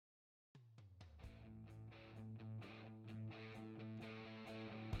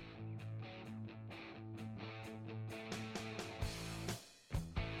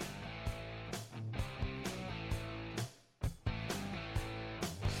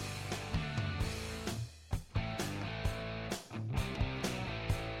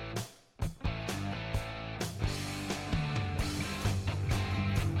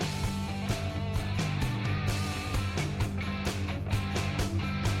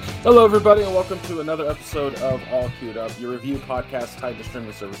Hello, everybody, and welcome to another episode of All Queued Up, your review podcast tied to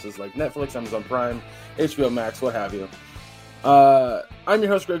streaming services like Netflix, Amazon Prime, HBO Max, what have you. I'm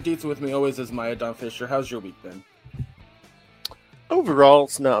your host, Greg Dietz, and with me always is Maya Don Fisher. How's your week been? Overall,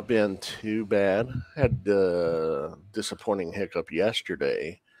 it's not been too bad. Had a disappointing hiccup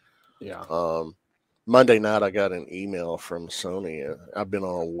yesterday. Yeah. Monday night, I got an email from Sony. I've been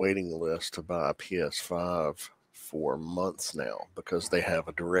on a waiting list to buy a PS5 for months now because they have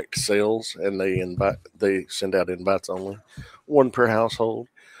a direct sales and they send out invites only, one per household.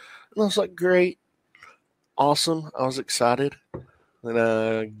 And I was like, great, awesome. I was excited. And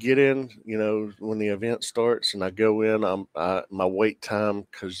I get in, when the event starts, and I go in. My wait time,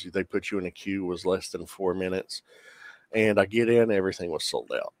 because they put you in a queue, was less than 4 minutes. And I get in, everything was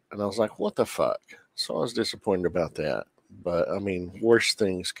sold out. And I was like, what the fuck? So I was disappointed about that. But, worse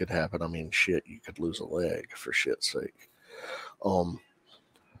things could happen. Shit, you could lose a leg, for shit's sake.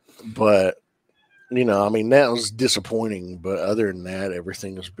 But, that was disappointing. But other than that,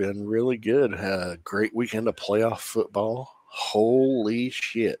 everything has been really good. Had a great weekend of playoff football. Holy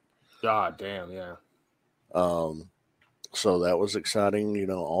shit. God damn, yeah. So that was exciting.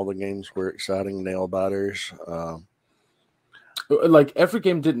 All the games were exciting, nail biters. Like, every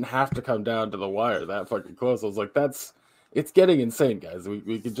game didn't have to come down to the wire that fucking close. I was like, it's getting insane, guys.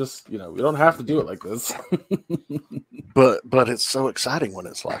 We could just, we don't have to do it like this. But it's so exciting when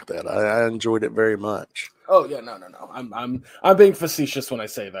it's like that. I enjoyed it very much. Oh yeah, no. I'm being facetious when I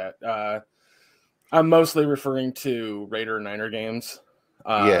say that. I'm mostly referring to Raider and Niner games.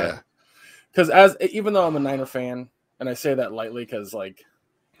 Yeah. Because even though I'm a Niner fan, and I say that lightly because like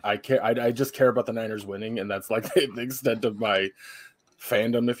I care, I just care about the Niners winning, and that's like the extent of my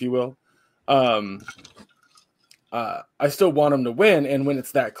fandom, if you will. I still want them to win, and when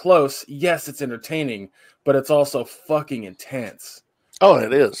it's that close, yes, it's entertaining, but it's also fucking intense. Oh,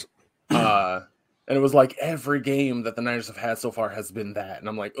 it is. And it was like every game that the Niners have had so far has been that, and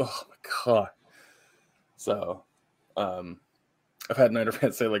I'm like, oh my god. So, I've had Niner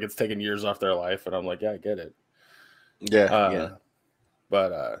fans say like it's taken years off their life, and I'm like, yeah, I get it. Yeah.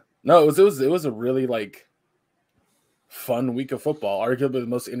 But no, it was a really like fun week of football. Arguably the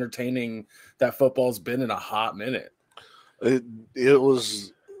most entertaining that football's been in a hot minute. It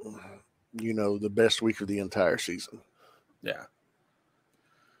was, the best week of the entire season. Yeah.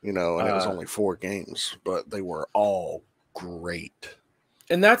 And it was only 4 games, but they were all great.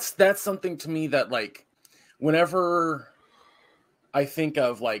 And that's something to me that like whenever I think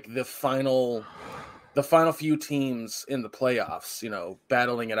of like the final few teams in the playoffs,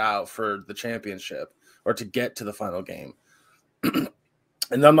 battling it out for the championship or to get to the final game.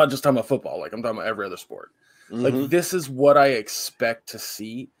 And I'm not just talking about football, like I'm talking about every other sport. Mm-hmm. Like this is what I expect to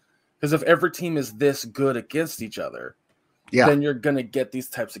see. Because if every team is this good against each other, then you're going to get these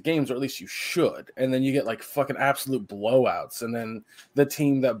types of games, or at least you should. And then you get like fucking absolute blowouts. And then the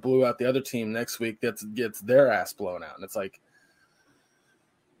team that blew out the other team next week gets their ass blown out. And it's like,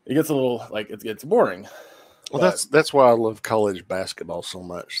 it gets a little like it gets boring. Well, that's why I love college basketball so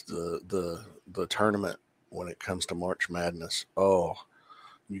much. The tournament when it comes to March Madness. Oh,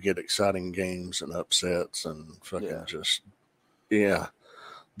 you get exciting games and upsets and fucking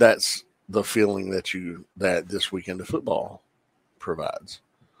that's the feeling that this weekend of football provides.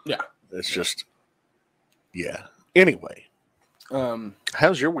 Yeah. It's just Anyway.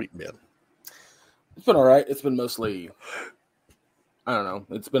 How's your week been? It's been all right. It's been mostly, I don't know.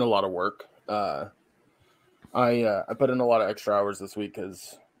 It's been a lot of work. I put in a lot of extra hours this week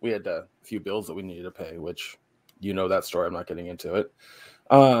because we had a few bills that we needed to pay, which that story. I'm not getting into it.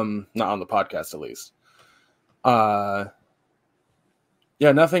 Not on the podcast, at least.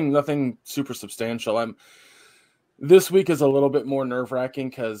 Nothing super substantial. This week is a little bit more nerve-wracking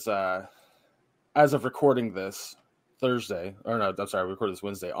because as of recording this Thursday, or no, I'm sorry, we recorded this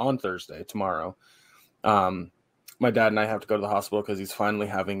Wednesday. On Thursday, tomorrow, my dad and I have to go to the hospital because he's finally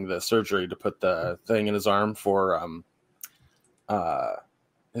having the surgery to put the thing in his arm for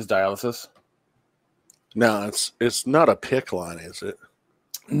his dialysis. No, it's not a PICC line, is it?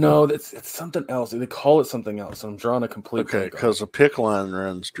 No, it's something else. They call it something else. I'm drawing a complete. Okay, because a PICC line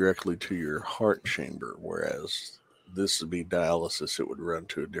runs directly to your heart chamber, whereas this would be dialysis. It would run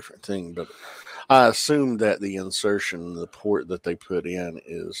to a different thing. But I assume that the insertion, the port that they put in,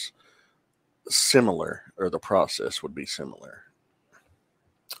 is similar, or the process would be similar.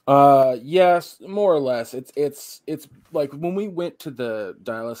 Yes, more or less. It's like when we went to the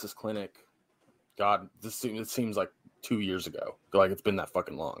dialysis clinic. God, it seems like 2 years ago. Like it's been that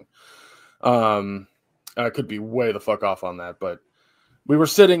fucking long. I could be way the fuck off on that, but we were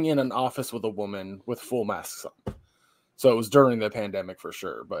sitting in an office with a woman with full masks on. So it was during the pandemic for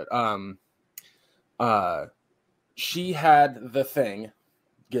sure. But she had the thing,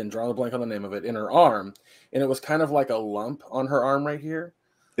 again, drawing a blank on the name of it, in her arm, and it was kind of like a lump on her arm right here.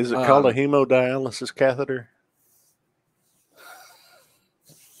 Is it called a hemodialysis catheter?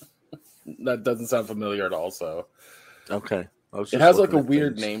 That doesn't sound familiar at all. So okay, it has like a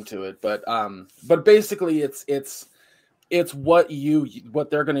weird name to it, but basically it's what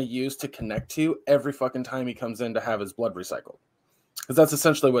they're going to use to connect to every fucking time he comes in to have his blood recycled, because that's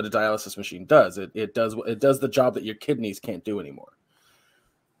essentially what a dialysis machine does. It does the job that your kidneys can't do anymore.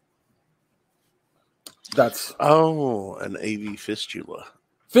 That's an AV fistula.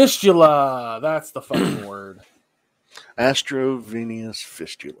 Fistula, that's the fucking word. Astrovenous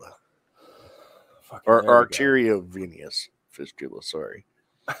fistula. Fucking or arteriovenous fistula, sorry.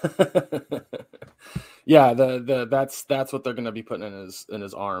 Yeah, that's what they're going to be putting in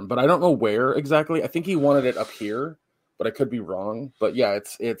his arm, but I don't know where exactly. I think he wanted it up here, but I could be wrong. But yeah,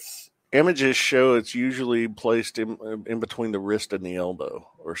 it's images show it's usually placed in between the wrist and the elbow,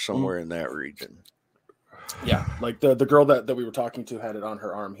 or somewhere in that region. Yeah, like the girl that we were talking to had it on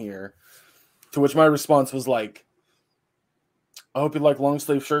her arm here, to which my response was like, I hope you like long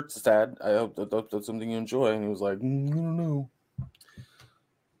sleeve shirts, Dad. I hope that's something you enjoy. And he was like, I don't know.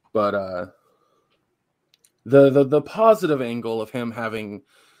 But the positive angle of him having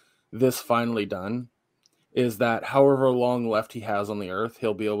this finally done is that however long left he has on the earth,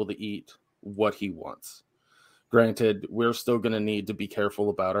 he'll be able to eat what he wants. Granted, we're still going to need to be careful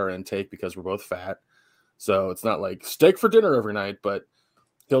about our intake because we're both fat. So it's not like steak for dinner every night, but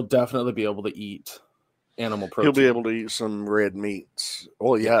he'll definitely be able to eat animal protein. He'll be able to eat some red meats.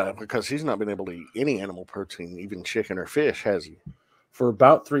 Well, yeah, because he's not been able to eat any animal protein, even chicken or fish, has he? For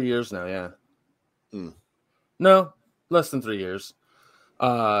about 3 years now, yeah. No, less than 3 years.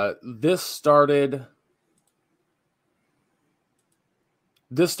 This started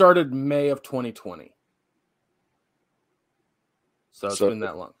May of 2020. So it's been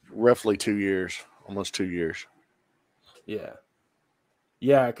that long. Roughly 2 years. Almost 2 years. Yeah.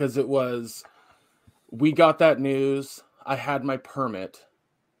 Yeah, because we got that news. I had my permit,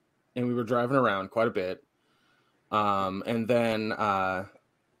 and we were driving around quite a bit. And then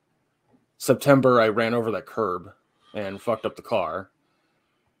September, I ran over that curb and fucked up the car.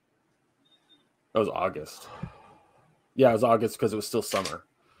 That was August. Yeah, it was August because it was still summer.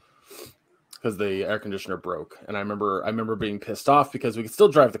 Because the air conditioner broke, and I remember being pissed off because we could still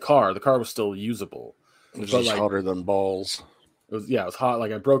drive the car. The car was still usable. It was just hotter than balls. It was hot.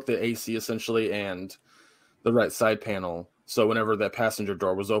 Like I broke the AC essentially and the right side panel. So whenever that passenger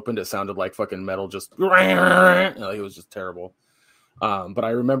door was opened, it sounded like fucking metal just. It was just terrible. But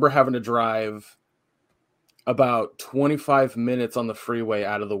I remember having to drive about 25 minutes on the freeway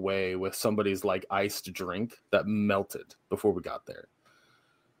out of the way with somebody's like iced drink that melted before we got there.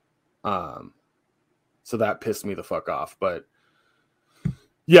 So that pissed me the fuck off. But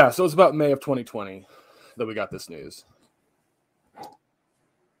yeah, so it's about May of 2020 that we got this news.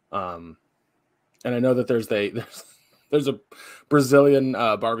 And I know that there's a Brazilian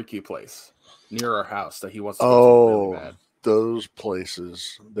barbecue place near our house that he wants to go to really bad. Those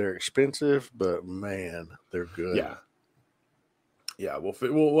places, they're expensive, but man, they're good. Yeah,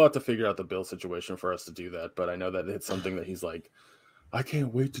 we'll have to figure out the bill situation for us to do that. But I know that it's something that he's like, I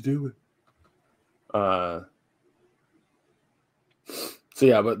can't wait to do it. So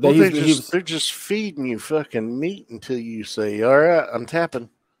yeah, but they're just feeding you fucking meat until you say, "All right, I'm tapping."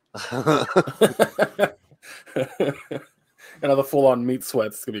 The full-on meat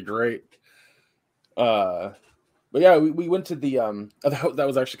sweats. It's gonna be great. But yeah, we went to the that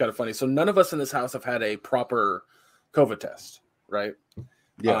was actually kind of funny. So none of us in this house have had a proper COVID test, right?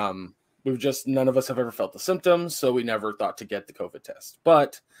 Yeah. None of us have ever felt the symptoms, so we never thought to get the COVID test.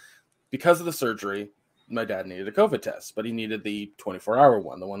 But because of the surgery, my dad needed a COVID test, but he needed the 24-hour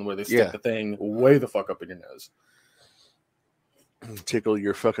one, the one where they stick the thing way the fuck up in your nose. Tickle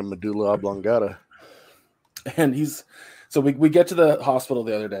your fucking medulla oblongata. And so we get to the hospital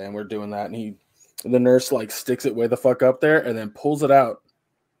the other day, and we're doing that, and the nurse like sticks it way the fuck up there and then pulls it out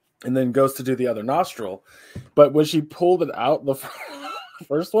and then goes to do the other nostril. But when she pulled it out, the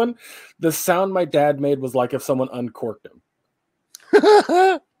first one, the sound my dad made was like if someone uncorked him.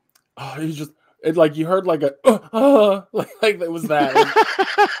 You heard like a like it was that.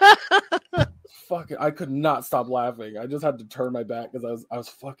 Fuck it, I could not stop laughing. I just had to turn my back because I was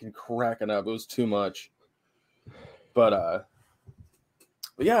fucking cracking up. It was too much. But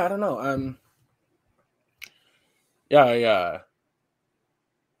yeah, I don't know.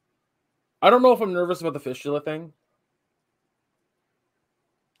 I don't know if I'm nervous about the fistula thing.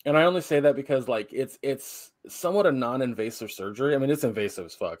 And I only say that because like it's somewhat a non-invasive surgery. I mean, it's invasive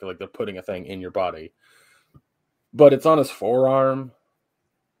as fuck. Like they're putting a thing in your body, but it's on his forearm.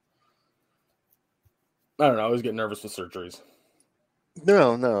 I don't know. I always get nervous with surgeries.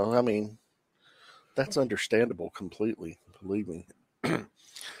 No. I mean, that's understandable completely. Believe me.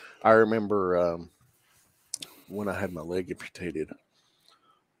 I remember when I had my leg amputated.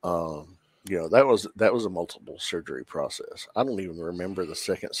 That was a multiple surgery process. I don't even remember the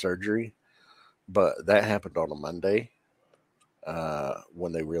second surgery, but that happened on a Monday.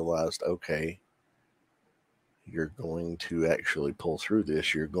 When they realized, okay, you're going to actually pull through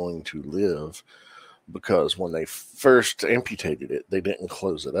this, you're going to live. Because when they first amputated it, they didn't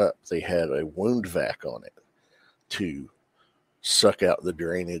close it up. They had a wound vac on it to suck out the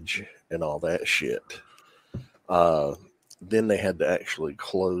drainage and all that shit. Then they had to actually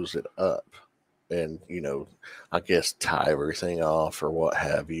close it up and, I guess tie everything off or what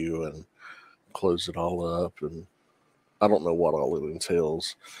have you and close it all up. And I don't know what all it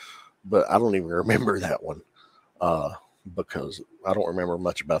entails, but I don't even remember that one. Because I don't remember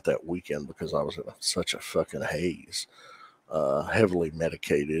much about that weekend because I was in such a fucking haze, heavily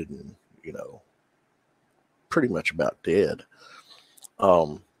medicated and, pretty much about dead.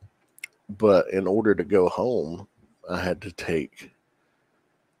 But in order to go home, I had to take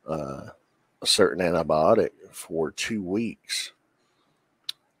a certain antibiotic for 2 weeks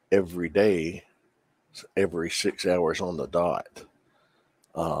every day, every 6 hours on the dot.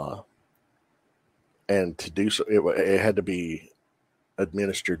 And to do so, it had to be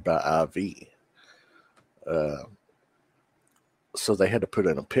administered by IV. So they had to put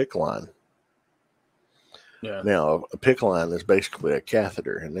in a PICC line. Yeah. Now, a PICC line is basically a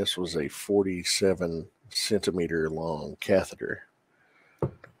catheter, and this was a 47 centimeter long catheter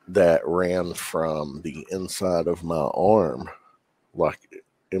that ran from the inside of my arm, like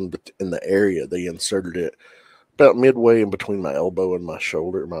in the area. They inserted it about midway in between my elbow and my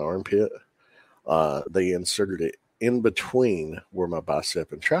shoulder, my armpit. They inserted it in between where my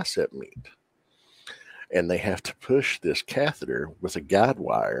bicep and tricep meet. And they have to push this catheter with a guide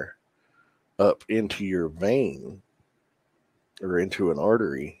wire up into your vein or into an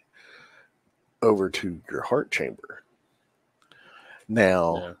artery over to your heart chamber.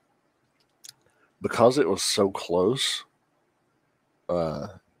 Now, because it was so close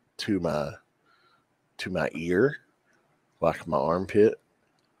to my ear, like my armpit,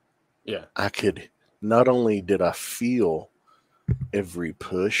 I could, not only did I feel every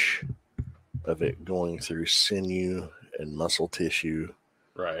push of it going through sinew and muscle tissue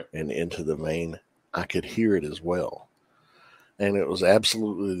and into the vein, I could hear it as well. And it was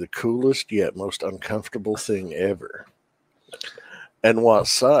absolutely the coolest yet most uncomfortable thing ever. And what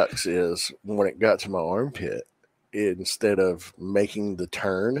sucks is when it got to my armpit, instead of making the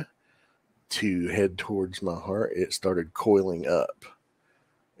turn to head towards my heart, it started coiling up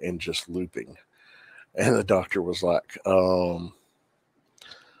and just looping. And the doctor was like,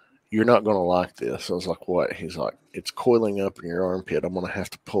 you're not going to like this. I was like, what? He's like, it's coiling up in your armpit. I'm going to have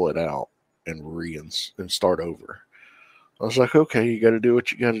to pull it out and start over. I was like, okay, you got to do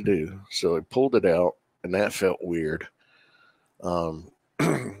what you got to do. So he pulled it out, and that felt weird. Then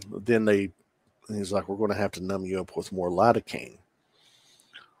he's like, we're going to have to numb you up with more lidocaine.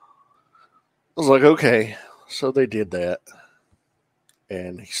 I was like, okay. So they did that.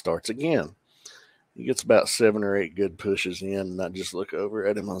 And he starts again. He gets about 7 or 8 good pushes in, and I just look over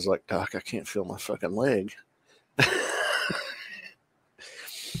at him. I was like, Doc, I can't feel my fucking leg.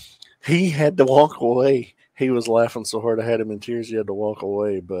 He had to walk away. He was laughing so hard I had him in tears. He had to walk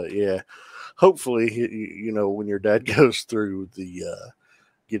away. But yeah, hopefully, when your dad goes through the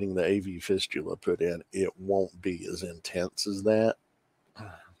getting the AV fistula put in, it won't be as intense as that.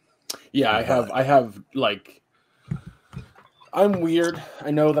 Yeah, I have like, I'm weird.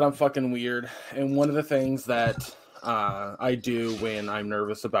 I know that I'm fucking weird. And one of the things that I do when I'm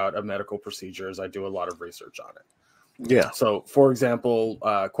nervous about a medical procedure is I do a lot of research on it. Yeah. So, for example,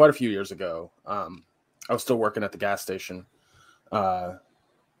 quite a few years ago, I was still working at the gas station. My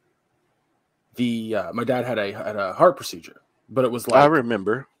dad had a heart procedure, but it was like, I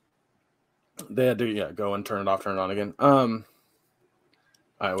remember. They had to go and turn it off, turn it on again.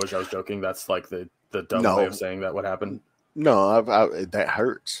 I wish I was joking. That's like the dumb way of saying that would happen. No, that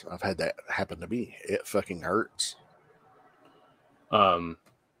hurts. I've had that happen to me. It fucking hurts. When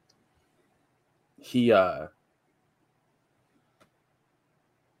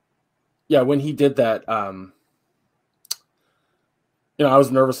he did that, I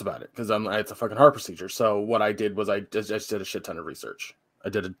was nervous about it because it's a fucking heart procedure. So what I did was I just did a shit ton of research. I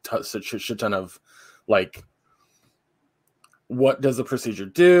did a shit ton of like what does the procedure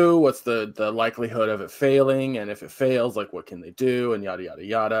do? What's the likelihood of it failing? And if it fails, like what can they do? And yada yada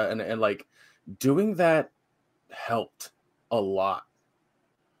yada. And like doing that helped a lot.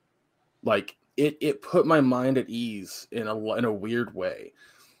 Like it put my mind at ease in a weird way.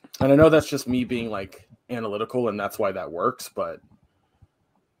 And I know that's just me being like analytical, and that's why that works. But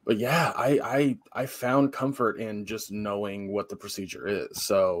yeah, I found comfort in just knowing what the procedure is.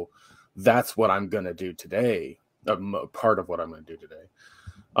 So that's what I'm gonna do today. Part of what I'm gonna do today,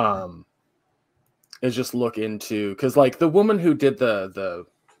 is just look into, because like the woman who did the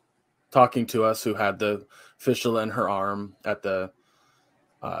talking to us, who had the fistula in her arm at the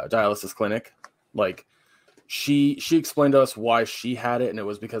dialysis clinic, like she explained to us why she had it, and it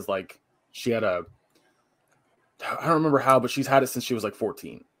was because like she had I don't remember how, but she's had it since she was like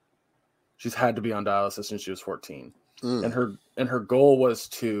 14. She's had to be on dialysis since she was 14. And her goal was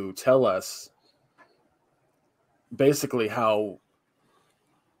to tell us basically how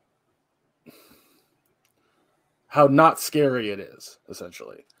not scary it is,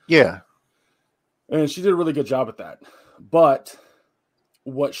 essentially. Yeah. And she did a really good job at that. But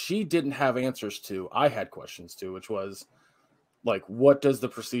what she didn't have answers to, I had questions to, which was like, what does the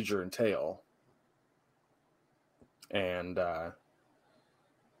procedure entail? And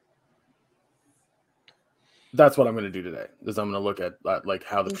that's what I'm going to do today, is I'm going to look at like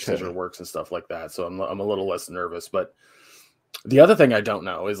how the procedure works and stuff like that. So I'm a little less nervous. But the other thing I don't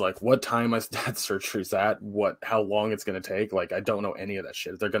know is like what time my dad's surgery's at, how long it's going to take. Like, I don't know any of that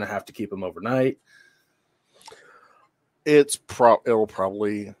shit. They're going to have to keep him overnight. It'll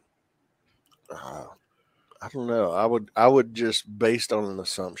probably, I don't know. I would just, based on an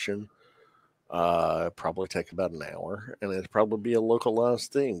assumption, probably take about an hour, and it'd probably be a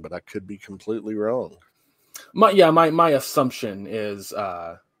localized thing, but I could be completely wrong. My assumption is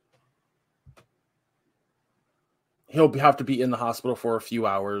he'll have to be in the hospital for a few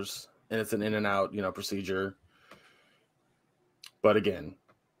hours, and it's an in and out, procedure. But again,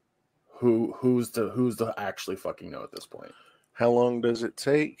 who's to actually fucking know at this point? How long does it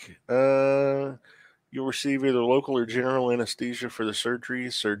take? You'll receive either local or general anesthesia for the surgery.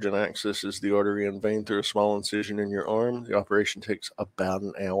 Surgeon accesses the artery and vein through a small incision in your arm. The operation takes about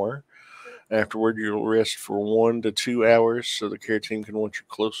an hour. Afterward, you'll rest for 1 to 2 hours so the care team can watch you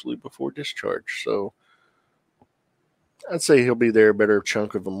closely before discharge. So I'd say he'll be there a better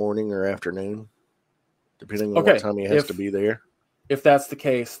chunk of the morning or afternoon, depending on what time he has to be there. If that's the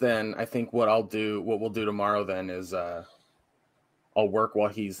case, then I think what we'll do tomorrow then is I'll work while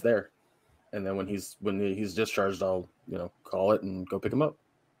he's there. And then when he's discharged, I'll call it and go pick him up.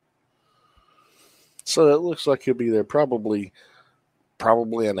 So that looks like he'll be there probably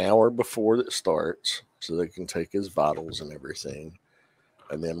an hour before it starts, so they can take his vitals and everything.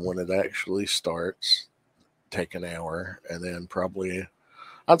 And then when it actually starts, take an hour, and then probably,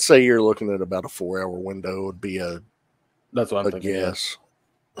 I'd say you're looking at about a 4-hour window would be that's what I'm thinking. Guess.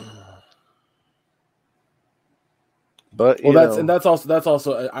 But that's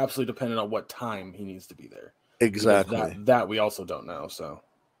also absolutely dependent on what time he needs to be there. Exactly. That we also don't know. So,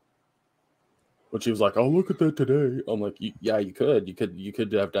 but she was like, "I'll look at that today." I'm like, "Yeah, you could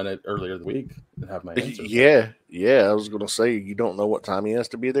have done it earlier the week and have my answers." Yeah. I was going to say, you don't know what time he has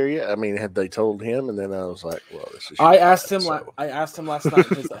to be there yet. I mean, had they told him? And then I was like, "Well, this is." I asked him last night.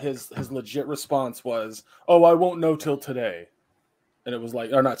 His legit response was, "Oh, I won't know till today," and it was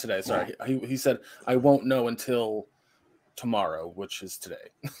like, or not today. Sorry, he said, "I won't know until tomorrow," which is today,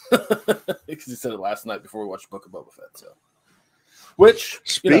 because he said it last night before we watched Book of Boba Fett. So, which,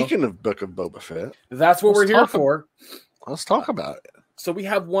 speaking of Book of Boba Fett, that's what we're here for. Let's talk about it. So we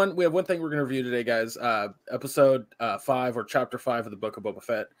have one thing we're going to review today, guys. Episode 5, or Chapter 5 of the Book of Boba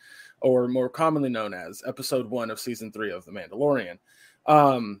Fett, or more commonly known as Episode 1 of Season 3 of The Mandalorian.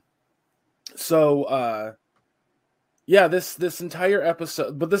 Yeah, this entire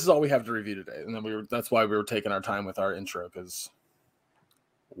episode, but this is all we have to review today, and then that's why we were taking our time with our intro, because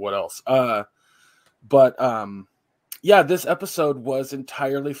what else? Yeah, this episode was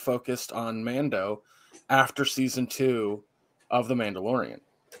entirely focused on Mando after Season 2 of The Mandalorian.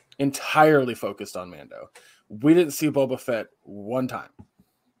 Entirely focused on Mando. We didn't see Boba Fett one time.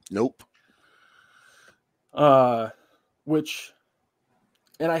 Nope. Which,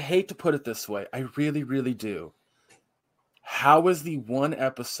 and I hate to put it this way, I really, really do. How is the one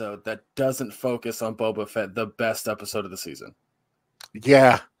episode that doesn't focus on Boba Fett the best episode of the season?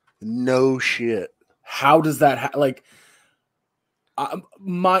 Yeah, no shit. How does that I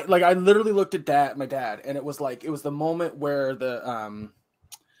literally looked at my dad, and it was the moment where the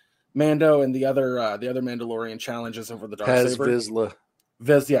Mando and the other Mandalorian challenges him for the Darksaber.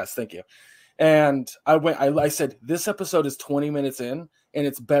 Vizsla. Yes, thank you. And I said, this episode is 20 minutes in, and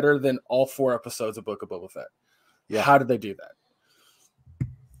it's better than all 4 episodes of Book of Boba Fett. Yeah. How did they do that?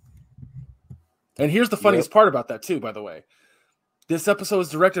 And here's the funniest part about that, too, by the way. This episode was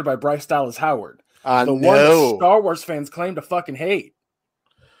directed by Bryce Dallas Howard. The one that Star Wars fans claim to fucking hate.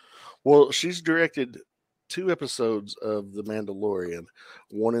 Well, she's directed 2 episodes of The Mandalorian,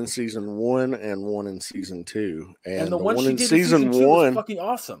 one in season 1 and one in season 2. And the one in season 1 was fucking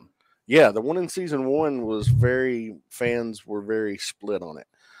awesome. Yeah, the one in season 1 was fans were very split on it.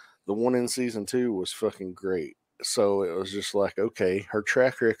 The one in season 2 was fucking great. So it was just like, okay, her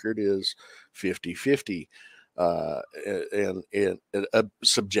track record is 50-50 and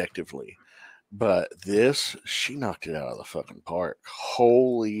subjectively. But this, she knocked it out of the fucking park.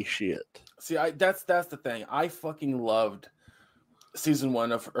 Holy shit. See, that's the thing. I fucking loved season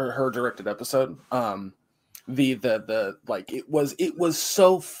 1 of her directed episode. The like it was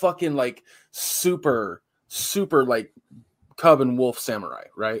so fucking like super like Cub and Wolf Samurai,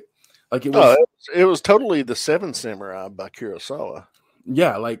 right? Like it was totally the 7 Samurai by Kurosawa.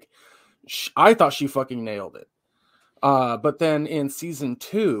 Yeah, like I thought she fucking nailed it. But then in season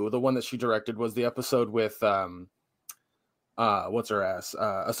 2, the one that she directed was the episode with what's her ass?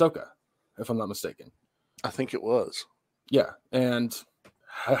 Ahsoka, if I'm not mistaken. I think it was. Yeah, and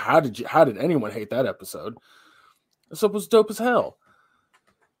how did anyone hate that episode? This was dope as hell.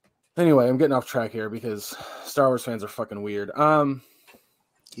 Anyway, I'm getting off track here because Star Wars fans are fucking weird.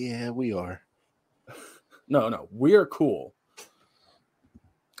 Yeah, we are. No, we're cool.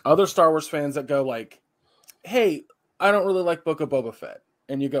 Other Star Wars fans that go like, hey, I don't really like Book of Boba Fett.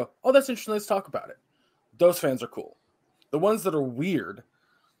 And you go, oh, that's interesting. Let's talk about it. Those fans are cool. The ones that are weird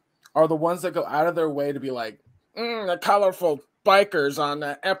are the ones that go out of their way to be like, the colorful bikers on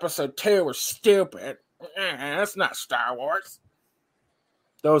episode 2 were stupid. That's not Star Wars.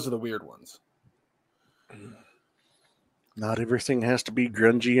 Those are the weird ones. Not everything has to be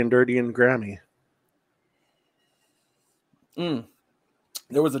grungy and dirty and grimy. There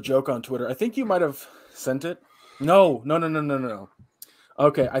was a joke on Twitter. I think you might have sent it. No.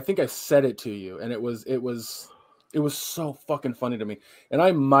 Okay, I think I said it to you, and it was so fucking funny to me. And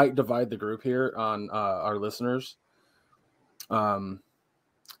I might divide the group here on our listeners. But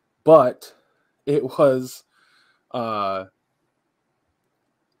it was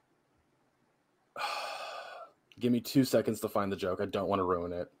give me 2 seconds to find the joke. I don't want to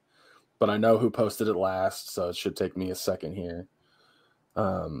ruin it, but I know who posted it last, so it should take me a second here.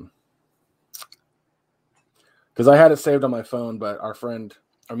 Because I had it saved on my phone, but our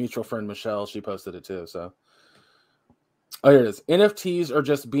mutual friend Michelle, she posted it too. So, oh, here it is. NFTs are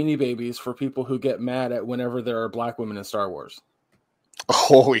just Beanie Babies for people who get mad at whenever there are black women in Star Wars.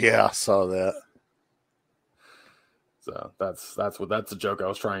 Oh yeah, I saw that. So that's a joke I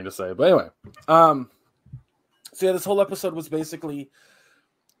was trying to say. But anyway, so yeah, this whole episode was basically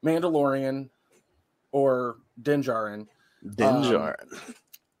Mandalorian or Din Djarin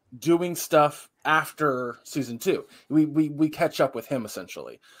doing stuff after season 2. We catch up with him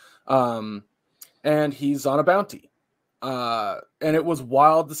essentially, and he's on a bounty. And it was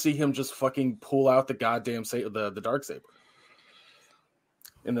wild to see him just fucking pull out the goddamn the Darksaber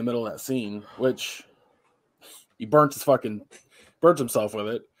in the middle of that scene, which he burnt himself with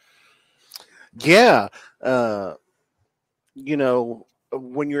it. Yeah.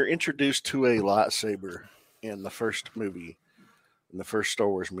 When you're introduced to a lightsaber in the first Star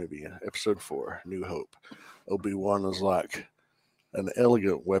Wars movie, episode 4, New Hope, Obi-Wan is like an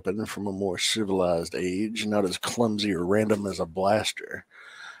elegant weapon from a more civilized age, not as clumsy or random as a blaster.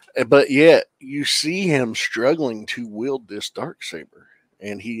 But yet, you see him struggling to wield this Darksaber,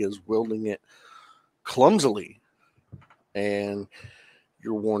 and he is wielding it clumsily. And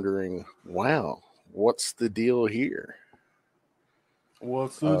you're wondering, wow, what's the deal here?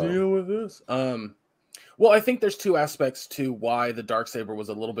 What's the deal with this? Well, I think there's 2 aspects to why the Darksaber was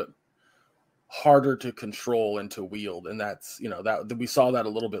a little bit harder to control and to wield, and that's that we saw that a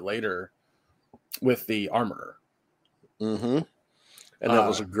little bit later with the Armorer. Mm-hmm. And that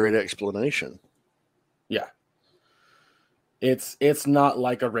was a great explanation. Yeah. It's not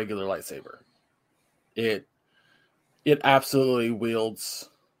like a regular lightsaber. It absolutely wields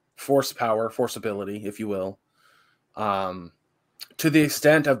force ability, if you will, to the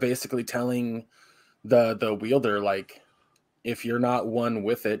extent of basically telling the wielder, like, if you're not one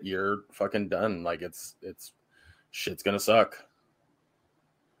with it, you're fucking done. Like, it's shit's gonna suck.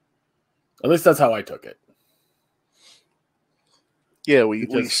 At least that's how I took it. Yeah,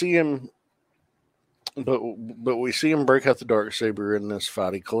 we see him, but we see him break out the Darksaber in this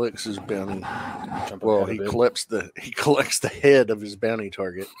fight. He collects his bounty. Well, he collects the head of his bounty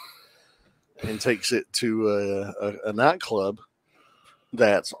target, and takes it to a nightclub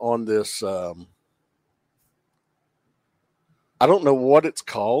that's on this. I don't know what it's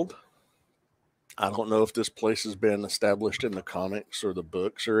called. I don't know if this place has been established in the comics or the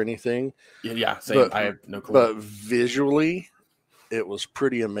books or anything. Yeah, same. But, I have no clue. But visually, it was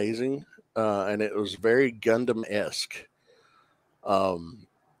pretty amazing, and it was very Gundam-esque.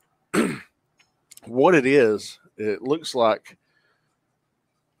 What it is, it looks like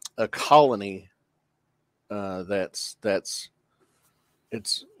a colony that's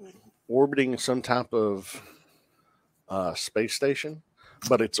it's orbiting some type of space station,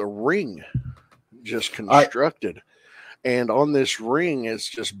 but it's a ring just constructed. And on this ring, it's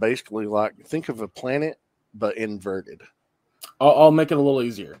just basically like, think of a planet, but inverted. I'll make it a little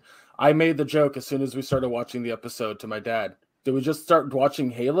easier. I made the joke as soon as we started watching the episode to my dad. Did we just start watching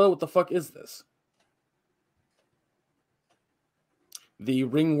Halo? What the fuck is this? The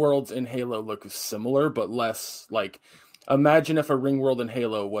ring worlds in Halo look similar, but less like. Imagine if a ring world in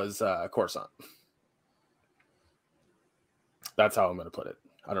Halo was Coruscant. That's how I'm going to put it.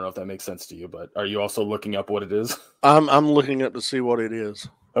 I don't know if that makes sense to you, but are you also looking up what it is? I'm looking up to see what it is.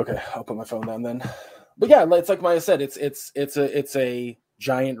 Okay, I'll put my phone down then. But yeah, it's like Maya said, it's a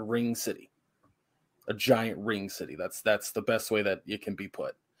giant ring city. A giant ring city. That's the best way that it can be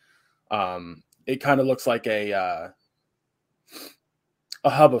put. It kind of looks like a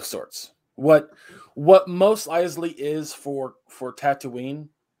hub of sorts. What Mos Eisley is for Tatooine,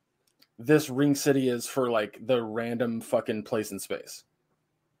 this ring city is for like the random fucking place in space.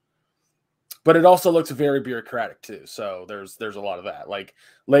 But it also looks very bureaucratic too. So there's a lot of that. Like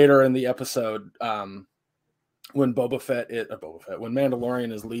later in the episode, when when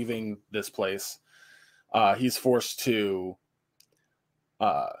Mandalorian is leaving this place, he's forced to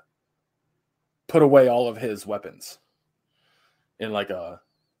put away all of his weapons in like a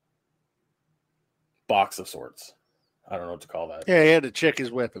box of sorts. I don't know what to call that. Yeah, he had to check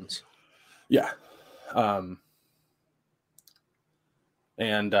his weapons. Yeah. And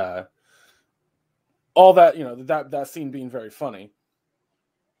all that, that scene being very funny,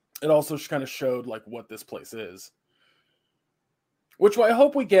 it also kind of showed like what this place is. Which I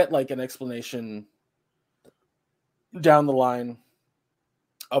hope we get like an explanation down the line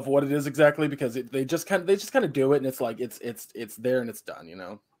of what it is exactly, because they just kind of do it, and it's like it's there and it's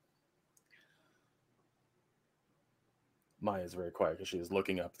done, Maya's very quiet because she is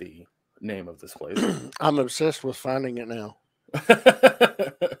looking up the name of this place. I'm obsessed with finding it now.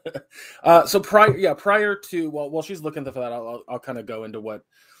 So prior to while she's looking for that, I'll kind of go into what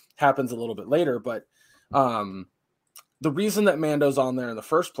happens a little bit later. But the reason that Mando's on there in the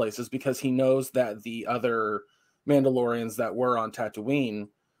first place is because he knows that the other Mandalorians that were on Tatooine,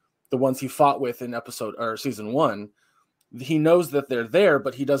 the ones he fought with in season 1, he knows that they're there,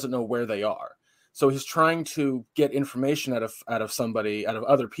 but he doesn't know where they are. So he's trying to get information out of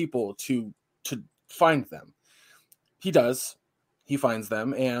other people to find them. He does. He finds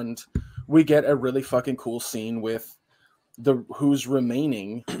them, and we get a really fucking cool scene with who's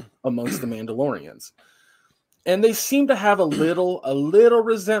remaining amongst the Mandalorians. And they seem to have a little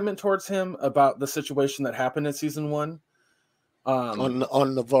resentment towards him about the situation that happened in season 1.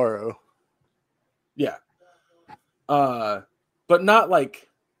 On Navarro. Yeah. But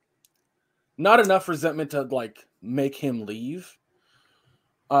not enough resentment to like make him leave.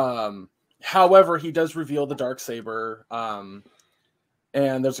 However, he does reveal the Darksaber,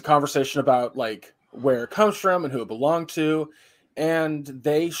 and there's a conversation about like where it comes from and who it belonged to, and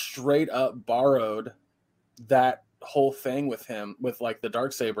they straight up borrowed that whole thing with him, with like the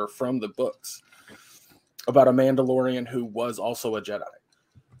Darksaber, from the books about a Mandalorian who was also a Jedi,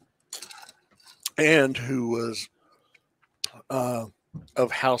 and who was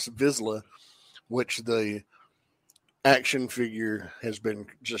of House Vizsla, which the action figure has been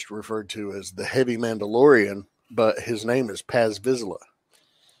just referred to as the Heavy Mandalorian, but his name is Paz Vizsla.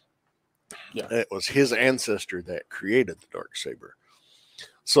 Yeah, it was his ancestor that created the Darksaber.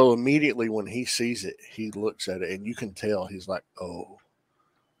 So immediately when he sees it, he looks at it, and you can tell he's like, "Oh,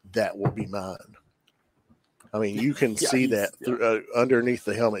 that will be mine." I mean, you can see that underneath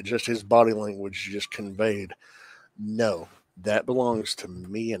the helmet. Just his body language just conveyed, "No, that belongs to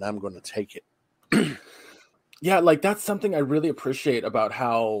me, and I'm going to take it." Yeah, like that's something I really appreciate about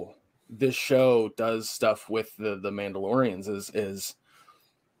how this show does stuff with the Mandalorians is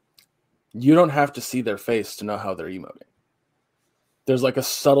you don't have to see their face to know how they're emoting. There's like a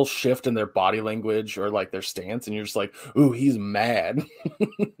subtle shift in their body language or like their stance, and you're just like, "Ooh, he's mad,"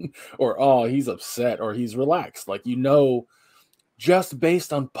 or "Oh, he's upset," or "He's relaxed." Like, just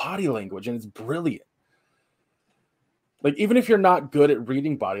based on body language, and it's brilliant. Like, even if you're not good at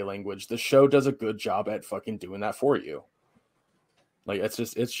reading body language, the show does a good job at fucking doing that for you. Like,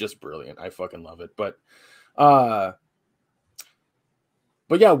 it's just brilliant. I fucking love it. But yeah,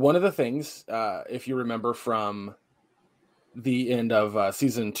 one of the things, if you remember from the end of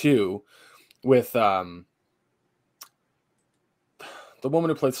season 2 with the woman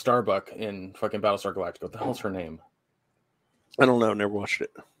who played Starbuck in fucking Battlestar Galactica, what the hell's her name? I don't know. Never watched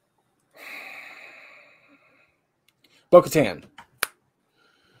it. Bo-Katan.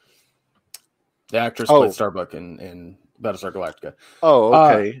 The actress played Starbuck in Battlestar Galactica. Oh,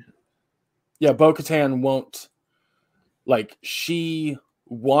 okay. Yeah, Bo-Katan won't... Like, she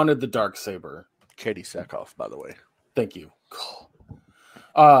wanted the Darksaber. Katie Sackhoff, by the way. Thank you.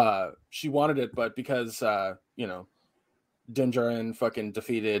 She wanted it, but because, you know, Din Djarin fucking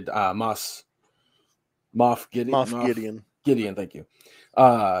defeated Moff Gideon. Gideon, thank you.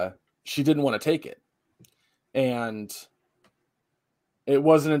 She didn't want to take it. And it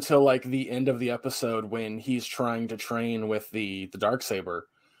wasn't until like the end of the episode when he's trying to train with the Darksaber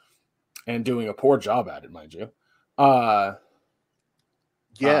and doing a poor job at it, mind you.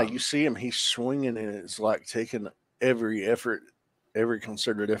 You see him, he's swinging, and it's like taking every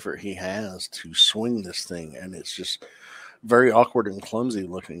concerted effort he has to swing this thing, and it's just very awkward and clumsy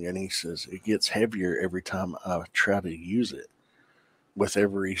looking. And he says it gets heavier every time I try to use it. With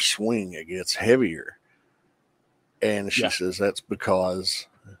every swing, it gets heavier. And she says that's because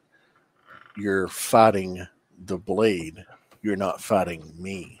you're fighting the blade. You're not fighting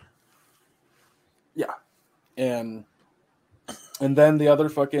me. Yeah. And then the other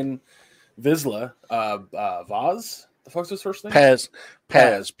fucking Vizsla, Vaz? The fuck's his first name?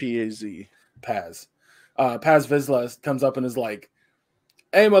 Paz, P-A-Z. Paz. Paz Vizsla comes up and is like,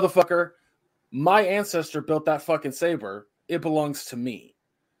 hey, motherfucker, my ancestor built that fucking saber. It belongs to me.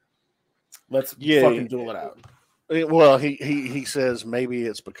 Let's fucking duel it out. Well, he says maybe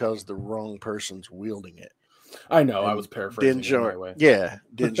it's because the wrong person's wielding it. I know. I was paraphrasing. Din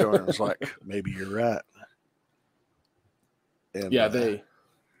Djarin was like, maybe you're right. And, yeah,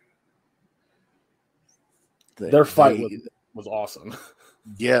 their fight was awesome.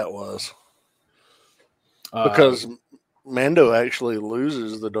 Yeah, it was. Because Mando actually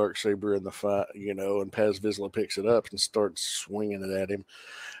loses the Darksaber in the fight, you know, and Paz Vizsla picks it up and starts swinging it at him.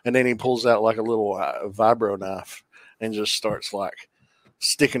 And then he pulls out like a little vibro knife and just starts like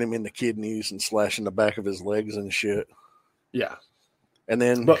sticking him in the kidneys and slashing the back of his legs and shit. Yeah. And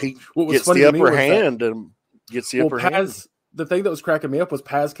then he gets the upper hand and gets the upper hand. The thing that was cracking me up was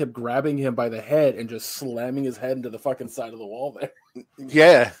Paz kept grabbing him by the head and just slamming his head into the fucking side of the wall there.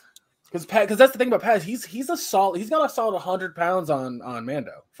 Yeah. Because that's the thing about Paz. He's got a solid 100 pounds on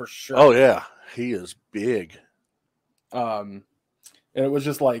Mando for sure. Oh yeah, he is big. And it was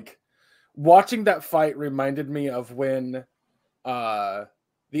just like watching that fight reminded me of when the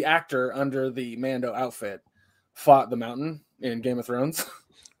actor under the Mando outfit fought the Mountain in Game of Thrones.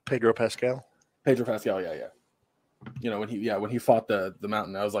 Pedro Pascal, yeah. You know, when he fought the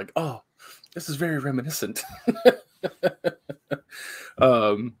Mountain, I was like, oh, this is very reminiscent.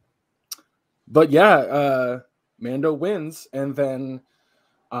 But yeah, Mando wins, and then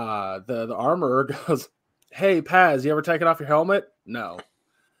the armorer goes, hey, Paz, you ever taken off your helmet? No.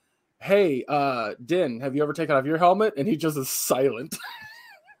 Hey, Din, have you ever taken off your helmet? And he just is silent.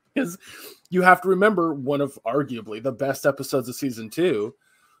 Because you have to remember, one of arguably the best episodes of season 2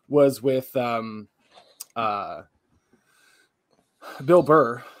 was with Bill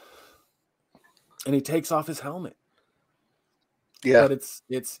Burr, and he takes off his helmet. Yeah, but it's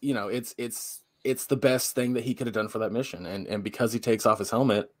you know it's the best thing that he could have done for that mission, and because he takes off his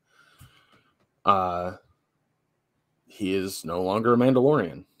helmet, he is no longer a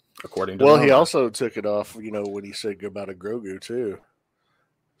Mandalorian, according to. Well, he also took it off, you know, when he said goodbye to Grogu too.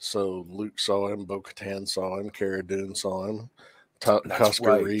 So Luke saw him, Bo-Katan saw him, Cara Dune saw him,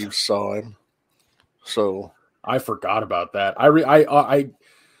 Costco Reeves saw him. So I forgot about that. I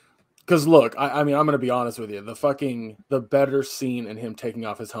because look, I mean, I'm going to be honest with you. The better scene in him taking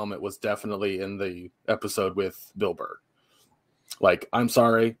off his helmet was definitely in the episode with Bill Burr. Like, I'm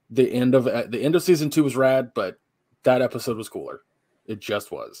sorry, the end of season 2 was rad, but that episode was cooler. It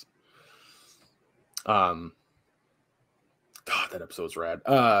just was. God, that episode was rad.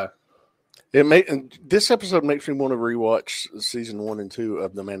 This episode makes me want to rewatch season 1 and 2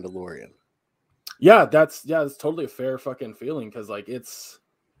 of The Mandalorian. Yeah, that's totally a fair fucking feeling, because like it's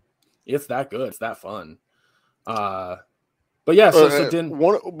that good, it's that fun. But yeah, so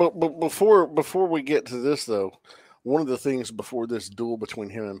before we get to this though, one of the things before this duel between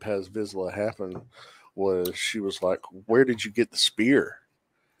him and Paz Vizsla happened was she was like, "Where did you get the spear?"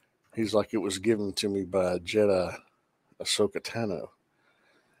 He's like, "It was given to me by a Jedi Ahsoka Tano.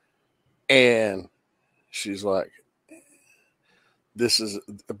 And she's like,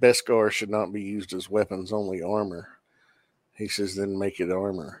 Beskar should not be used as weapons, only armor. He says, then make it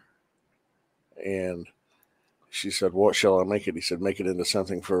armor. And she said, what shall I make it? He said, make it into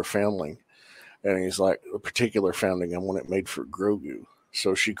something for a foundling. And he's like, a particular foundling, I want it made for Grogu.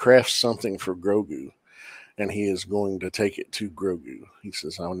 So she crafts something for Grogu, and he is going to take it to Grogu. He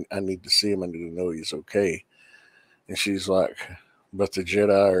says, I need to see him. I need to know he's okay. And she's like, but the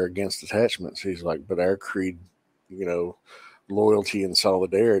Jedi are against attachments. He's like, but our creed, loyalty and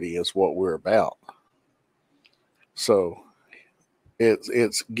solidarity is what we're about. So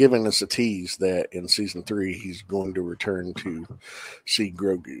it's giving us a tease that in season 3 he's going to return to see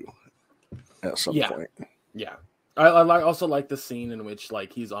Grogu at some point. Yeah. I also like the scene in which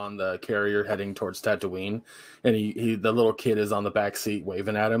like he's on the carrier heading towards Tatooine, and he the little kid is on the back seat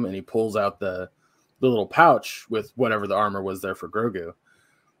waving at him, and he pulls out the little pouch with whatever the armor was there for Grogu,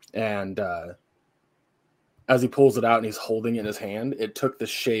 and as he pulls it out and he's holding it in his hand, it took the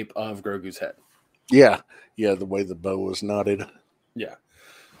shape of Grogu's head. Yeah, the way the bow was knotted. Yeah,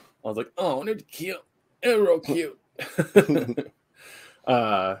 I was like, oh, it's cute, it's real cute.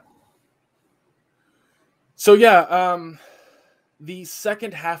 So yeah, the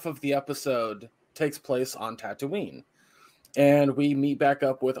second half of the episode takes place on Tatooine, and we meet back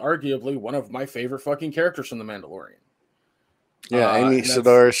up with arguably one of my favorite fucking characters from The Mandalorian. Yeah, Amy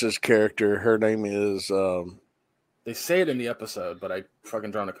Sedaris' character, her name is... they say it in the episode, but I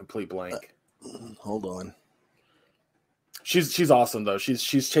fucking drawn a complete blank. Hold on. She's awesome though. She's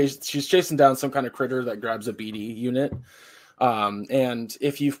chasing down some kind of critter that grabs a BD unit. And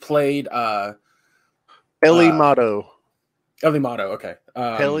if you've played Peli Motto. Peli Motto, okay.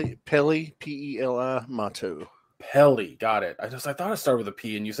 Peli Peli Motto. Peli, got it. I thought it started with a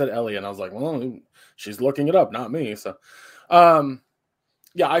P, and you said Ellie, and I was like, well, she's looking it up, not me. So,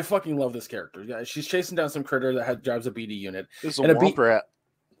 yeah, I fucking love this character. Yeah, she's chasing down some critter that drives a BD unit. It's a Womp Rat.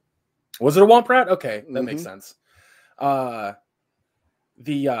 Was it a Womp Rat? Okay, that makes sense. The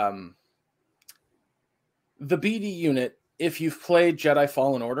BD unit, if you've played Jedi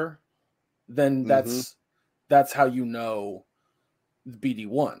Fallen Order, then that's how you know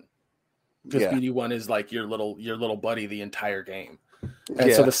BD1. Because BD1 is like your little buddy the entire game.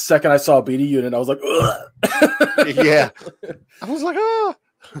 And so the second I saw a BD unit, I was like, ugh. Yeah. I was like,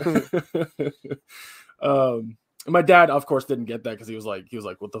 my dad, of course, didn't get that because he was like,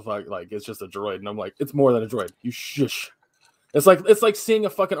 what the fuck? Like, it's just a droid. And I'm like, it's more than a droid. You shush. It's like seeing a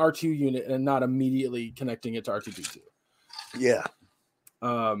fucking R2 unit and not immediately connecting it to R2D2. Yeah.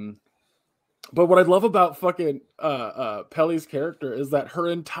 But what I love about fucking Peli's character is that her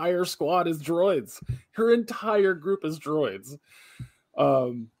entire squad is droids. Her entire group is droids.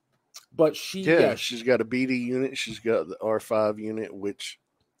 But she's got a BD unit. She's got the R5 unit, which,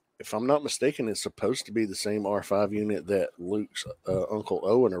 if I'm not mistaken, is supposed to be the same R5 unit that Luke's Uncle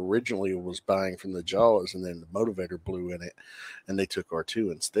Owen originally was buying from the Jawas, and then the motivator blew in it, and they took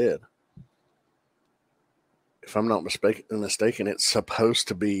R2 instead. If I'm not mistaken, it's supposed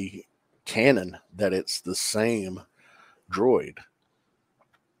to be canon that it's the same droid.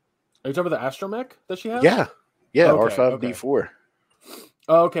 Are you talking about the astromech that she has? Yeah. Okay, R5D4.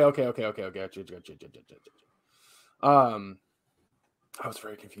 Okay. I was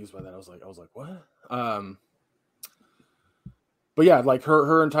very confused by that. I was like, what? But yeah, like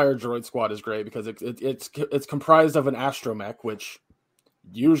her entire droid squad is great because it's comprised of an astromech, which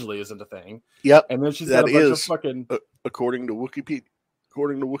usually isn't a thing. Yep. And then she's got a bunch of fucking according to Wikipedia.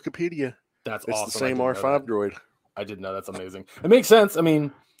 That's it's awesome. The same R5 droid. I didn't know. That's amazing. It makes sense. I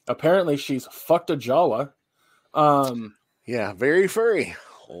mean, apparently she's fucked a Jawa. Yeah, very furry.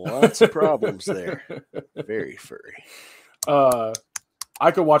 Lots of problems there. Very furry.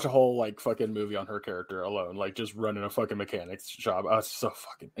 I could watch a whole like fucking movie on her character alone, like just running a fucking mechanic's shop. So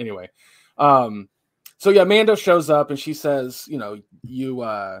fucking anyway. So yeah, Mando shows up and she says, like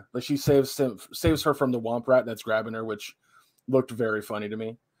she saves her from the Womp Rat that's grabbing her, which looked very funny to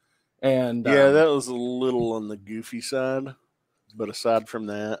me. And that was a little on the goofy side, but aside from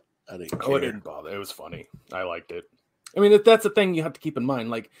that, I didn't care. It didn't bother. It was funny. I liked it. I mean, that's the thing you have to keep in mind.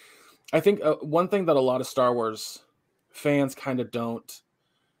 Like, I think one thing that a lot of Star Wars fans kind of don't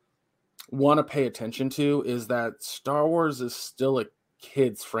want to pay attention to is that Star Wars is still a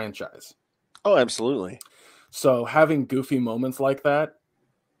kid's franchise. Oh, absolutely. So having goofy moments like that,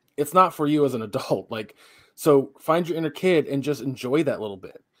 it's not for you as an adult. Like, so find your inner kid and just enjoy that little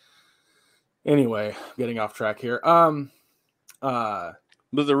bit. Anyway, getting off track here. But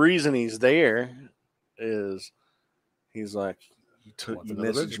the reason he's there is he's like, you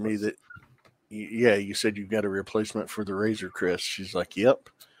messaged me that yeah, you said you got a replacement for the Razor Crest. She's like, yep.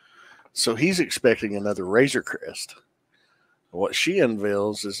 So he's expecting another Razor Crest. What she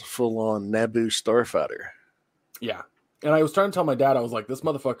unveils is a full-on Naboo starfighter. Yeah. And I was trying to tell my dad, I was like, this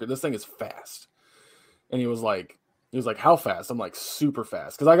motherfucker, this thing is fast. And he was like, how fast? I'm like, super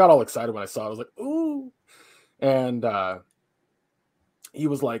fast. Because I got all excited when I saw it. I was like, ooh. And he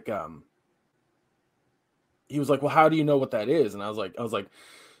was like, well, how do you know what that is? And I was like,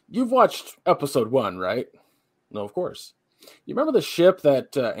 you've watched episode 1, right? No, of course. You remember the ship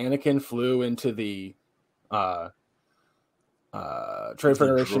that Anakin flew into the Trade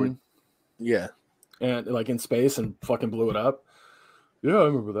Federation? Yeah. And like in space and fucking blew it up. Yeah, I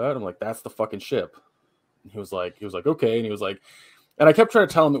remember that. I'm like, that's the fucking ship. And he was like, okay. And he was like, and I kept trying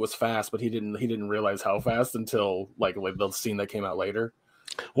to tell him it was fast, but he didn't realize how fast until like the scene that came out later.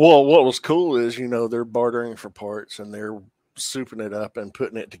 Well, what was cool is, they're bartering for parts and they're souping it up and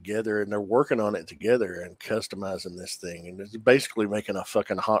putting it together, and they're working on it together and customizing this thing, and it's basically making a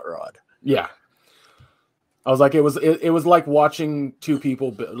fucking hot rod. Yeah. I was like, it was like watching two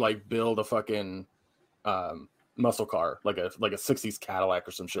people build a fucking muscle car, like a 60s Cadillac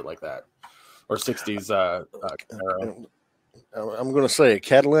or some shit like that, or 60s Camaro. I'm going to say a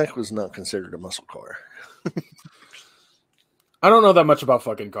Cadillac was not considered a muscle car. I don't know that much about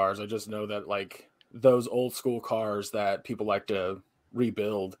fucking cars. I just know that like those old school cars that people like to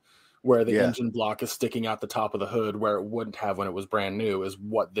rebuild, where the engine block is sticking out the top of the hood where it wouldn't have when it was brand new, is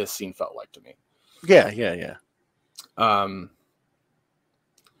what this scene felt like to me. Yeah.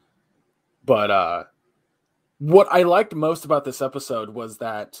 But what I liked most about this episode was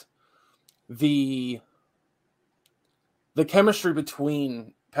that the chemistry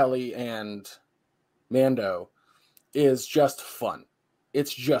between Peli and Mando is just fun.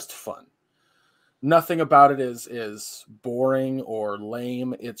 It's just fun. Nothing about it is boring or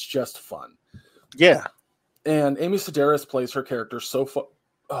lame. It's just fun. Yeah. And Amy Sedaris plays her character so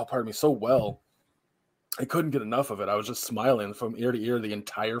well. I couldn't get enough of it. I was just smiling from ear to ear the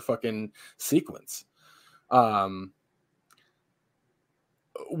entire fucking sequence. One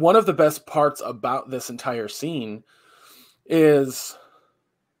of the best parts about this entire scene is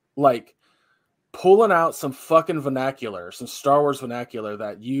like pulling out some fucking vernacular, some Star Wars vernacular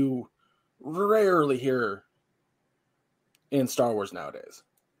that you rarely hear in Star Wars nowadays.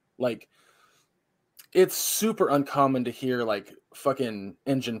 Like, it's super uncommon to hear like fucking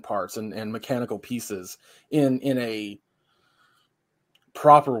engine parts and mechanical pieces in a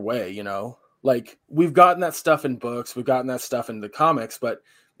proper way, Like, we've gotten that stuff in books, we've gotten that stuff in the comics, but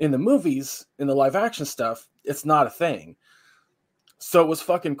in the movies, in the live action stuff, it's not a thing. So it was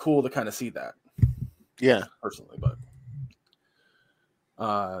fucking cool to kind of see that. Yeah. Personally, but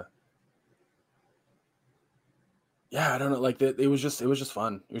yeah, I don't know. Like, it was just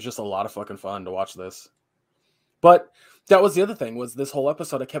fun. It was just a lot of fucking fun to watch this. But that was the other thing, was this whole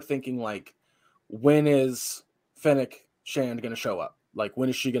episode, I kept thinking, like, when is Fennec Shand going to show up? Like, when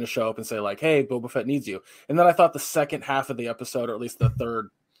is she going to show up and say, like, hey, Boba Fett needs you? And then I thought the second half of the episode, or at least the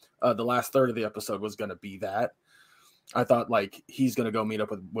last third of the episode, was going to be that. I thought, like, he's going to go meet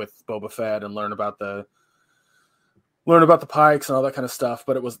up with Boba Fett and learn about the Pikes and all that kind of stuff.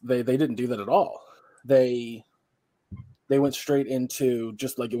 But they didn't do that at all. They went straight into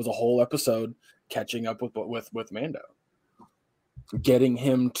just like it was a whole episode catching up with Mando, getting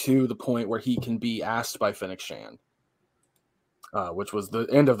him to the point where he can be asked by Fennec Shand, which was the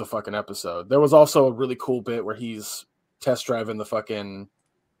end of the fucking episode. There was also a really cool bit where he's test driving the fucking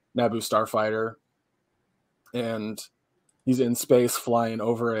Naboo starfighter, and he's in space flying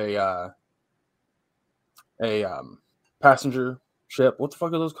over a passenger ship. What the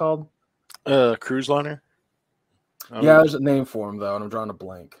fuck are those called? Cruise liner. Yeah, there's a name for him though, and I'm drawing a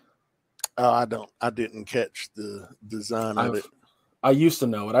blank. I didn't catch the design of it. I used to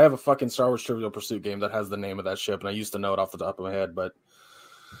know it. I have a fucking Star Wars Trivial Pursuit game that has the name of that ship, and I used to know it off the top of my head. But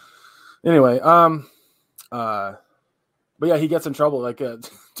anyway, but yeah, he gets in trouble. Like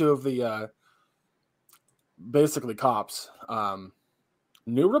two of the basically cops.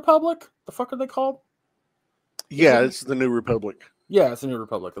 New Republic? The fuck are they called? Yeah, it's the New Republic. Yeah, it's the New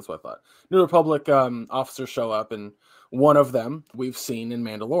Republic. That's what I thought. New Republic officers show up, and one of them we've seen in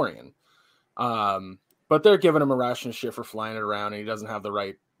Mandalorian. But they're giving him a ration of shit for flying it around, and he doesn't have the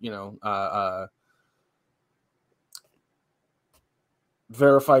right,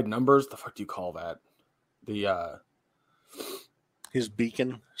 verified numbers. The fuck do you call that? His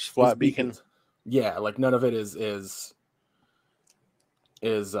beacon, his flight beacon. Yeah, like none of it is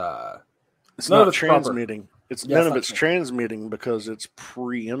it's not transmitting. None of it's transmitting because it's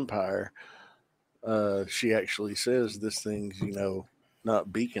pre-Empire. She actually says this thing's,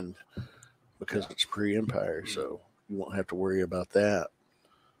 not beaconed. because it's pre-Empire, so you won't have to worry about that.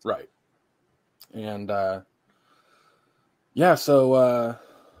 Right. And so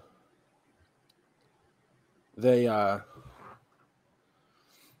they were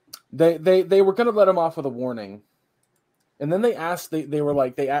going to let him off with a warning. And then they asked, they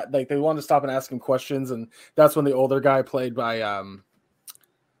wanted to stop and ask him questions, and that's when the older guy played by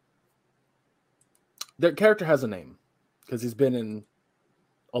their character has a name because he's been in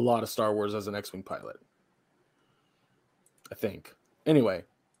a lot of Star Wars as an X-Wing pilot, I think. Anyway,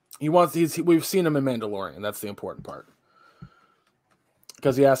 we've seen him in Mandalorian. That's the important part.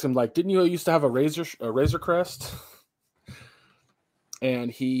 Because he asked him, like, didn't you used to have a Razor Crest?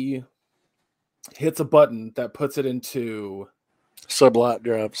 And he hits a button that puts it into sublight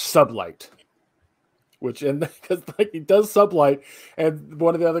drives. Sublight. Because he does sublight, and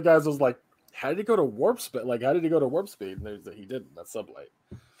one of the other guys was like, how did he go to warp speed? Like, how did he go to warp speed? And he didn't. That's sublight.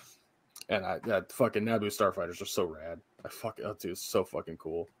 And that fucking Naboo starfighters are so rad. Dude, it's so fucking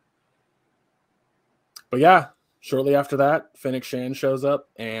cool. But yeah, shortly after that, Fennec Shand shows up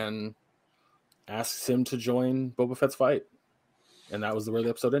and asks him to join Boba Fett's fight. And that was where the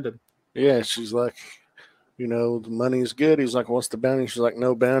episode ended. Yeah, she's like, the money's good. He's like, what's the bounty? She's like,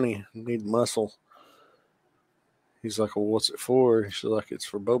 no bounty. You need muscle. He's like, well, what's it for? She's like, it's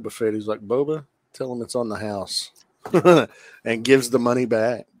for Boba Fett. He's like, Boba, tell him it's on the house. And gives the money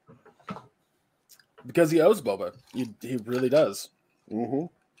back. Because he owes Boba. He really does. Mm-hmm.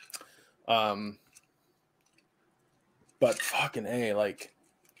 But fucking A, like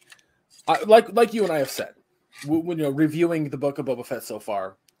you and I have said, when reviewing the book of Boba Fett so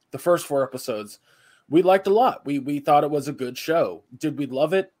far, the first 4 episodes, we liked a lot. We thought it was a good show. Did we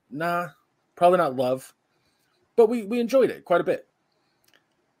love it? Nah, probably not love. But we enjoyed it quite a bit.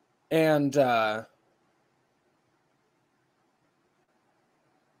 And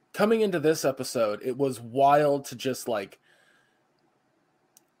coming into this episode, it was wild to just like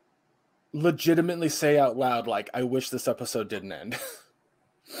legitimately say out loud, like, I wish this episode didn't end.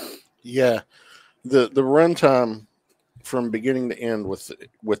 Yeah. The runtime from beginning to end with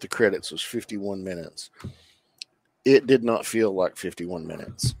the credits was 51 minutes. It did not feel like 51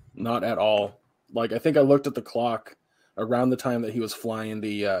 minutes. Not at all. Like, I think I looked at the clock around the time that he was flying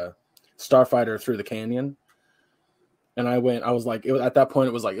the starfighter through the canyon. And at that point,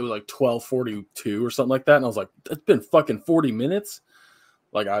 it was like 12:42 or something like that. And I was like, it's been fucking 40 minutes.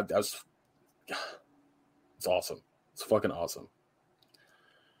 Like, it's awesome. It's fucking awesome.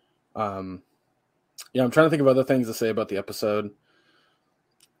 Yeah, I'm trying to think of other things to say about the episode.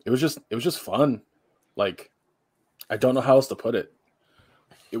 It was just fun. Like, I don't know how else to put it.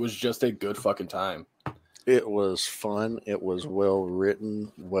 It was just a good fucking time. It was fun. It was well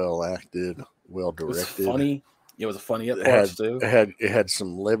written, well acted, well directed. It was funny. It was funny at parts too. It had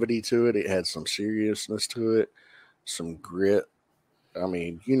some levity to it. It had some seriousness to it, some grit. I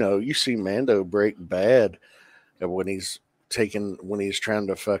mean, you see Mando break bad when he's trying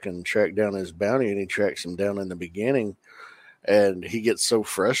to fucking track down his bounty, and he tracks him down in the beginning, and he gets so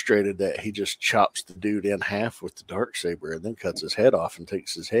frustrated that he just chops the dude in half with the Darksaber and then cuts his head off and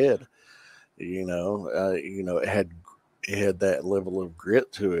takes his head. It had that level of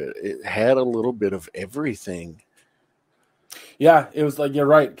grit to it. It had a little bit of everything. Yeah, it was like, you're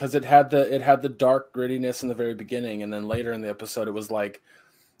right, because it had the dark grittiness in the very beginning, and then later in the episode it was like,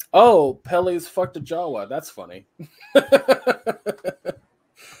 oh, Pele's fucked a Jawa. That's funny.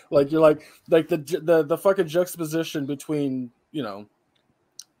 Like, you're like the fucking juxtaposition between,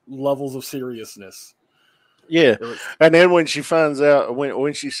 levels of seriousness. Yeah. And then when she finds out,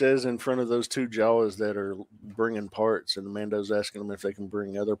 when she says in front of those 2 Jawas that are bringing parts, and Mando's asking them if they can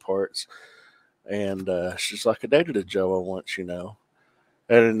bring other parts, and she's like, I dated a Jawa once, And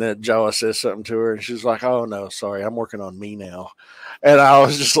then that Jawa says something to her, and she's like, oh, no, sorry, I'm working on me now. And I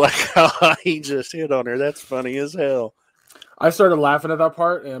was just like, oh, he just hit on her. That's funny as hell. I started laughing at that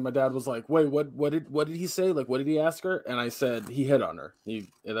part, and my dad was like, wait, what did he say? Like, what did he ask her? And I said, he hit on her. And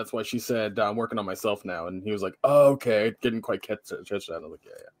that's why she said, I'm working on myself now. And he was like, oh, okay. I didn't quite catch that. I was like,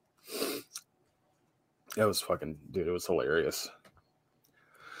 yeah. That was fucking, dude, it was hilarious.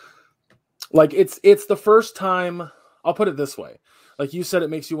 Like, it's the first time, I'll put it this way. Like you said, it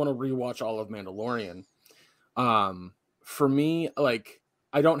makes you want to rewatch all of Mandalorian. For me, like,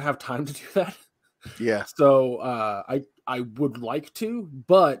 I don't have time to do that. Yeah. So I would like to,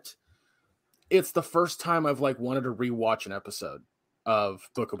 but it's the first time I've like wanted to rewatch an episode of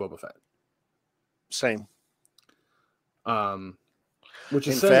Book of Boba Fett. Same. Which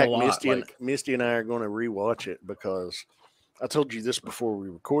is in fact, a lot. Misty and I are going to rewatch it because I told you this before we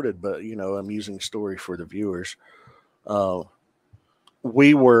recorded, but I'm using story for the viewers.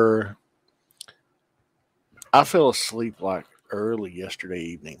 We were I fell asleep like early yesterday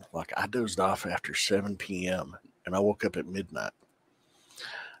evening. Like I dozed off after 7 p.m. and I woke up at midnight.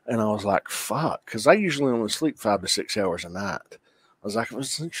 And I was like, fuck, because I usually only sleep 5 to 6 hours a night. I was like, I've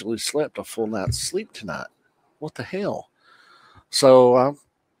essentially slept a full night's sleep tonight. What the hell? So I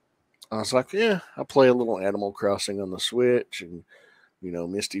was like, yeah, I'll play a little Animal Crossing on the Switch. And,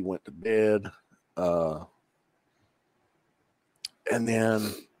 Misty went to bed. And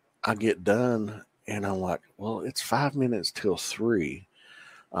then I get done and I'm like, well, it's 5 minutes till 3.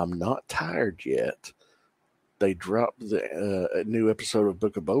 I'm not tired yet. They dropped the new episode of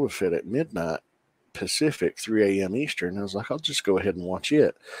Book of Boba Fett at midnight Pacific, 3 a.m. Eastern. I was like, I'll just go ahead and watch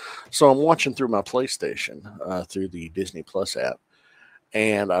it. So I'm watching through my PlayStation, through the Disney Plus app.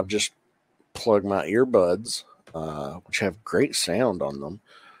 And I've just plugged my earbuds, which have great sound on them,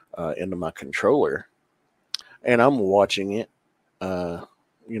 into my controller. And I'm watching it. I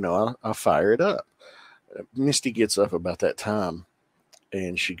fire it up. Misty gets up about that time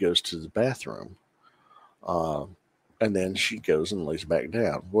and she goes to the bathroom. And then she goes and lays back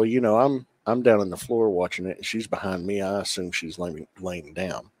down. Well, I'm down on the floor watching it and she's behind me. I assume she's laying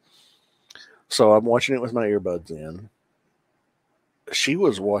down. So I'm watching it with my earbuds in. She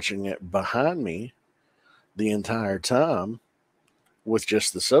was watching it behind me the entire time with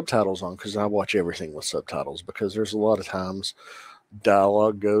just the subtitles on, because I watch everything with subtitles, because there's a lot of times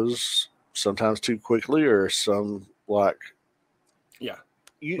dialogue goes sometimes too quickly or some like yeah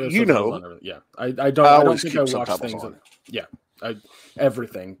yeah I don't think I watch things on.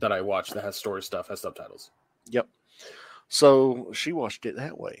 everything that I watch that has story stuff has subtitles. Yep. So she watched it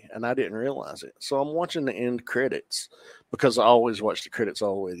that way and I didn't realize it. So I'm watching the end credits because I always watch the credits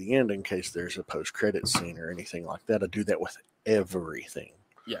all the way to the end in case there's a post-credit scene or anything like that. I do that with everything.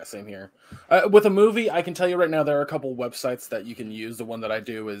 Yeah, same here. With a movie, I can tell you right now, there are a couple websites that you can use. The one that I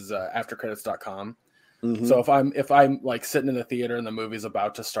do is aftercredits.com. Mm-hmm. So if I'm like sitting in the theater and the movie's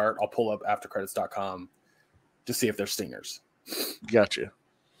about to start, I'll pull up aftercredits.com to see if there's stingers. Gotcha.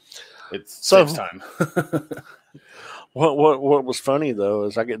 It saves time. What was funny though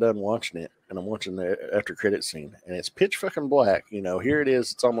is I get done watching it and I'm watching the after credit scene and it's pitch fucking black. Here it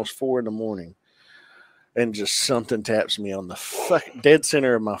is. It's almost 4 a.m. and just something taps me on the dead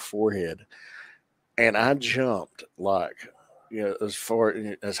center of my forehead, and I jumped like as far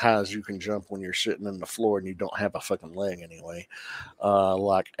as high as you can jump when you're sitting on the floor and you don't have a fucking leg anyway,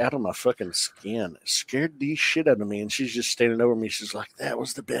 like out of my fucking skin. It scared the shit out of me, and she's just standing over me. She's like, "That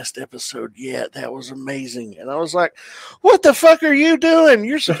was the best episode yet. That was amazing." And I was like, "What the fuck are you doing?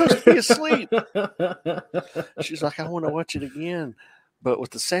 You're supposed to be asleep." She's like, "I want to watch it again, but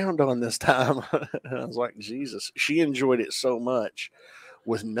with the sound on this time." And I was like, Jesus. She enjoyed it so much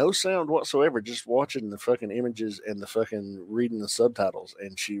with no sound whatsoever, just watching the fucking images and the fucking reading the subtitles.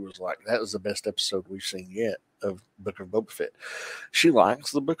 And she was like, that was the best episode we've seen yet of Book of Boba Fett. She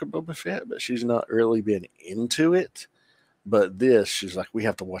likes the Book of Boba Fett, but she's not really been into it. But this, she's like, we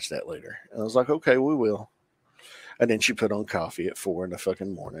have to watch that later. And I was like, okay, we will. And then she put on coffee at 4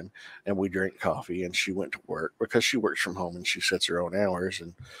 a.m, and we drank coffee, and she went to work because she works from home and she sets her own hours.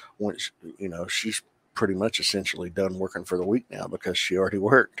 And once, she's pretty much essentially done working for the week now because she already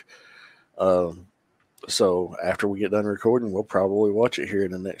worked. So after we get done recording, we'll probably watch it here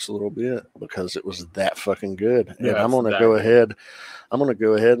in the next little bit because it was that fucking good. Yeah, and I'm going to go ahead. I'm going to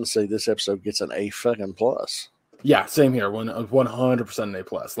go ahead and say this episode gets an A fucking plus. Yeah, same here. 100% an A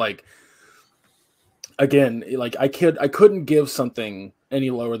plus. Like, again, like I couldn't give something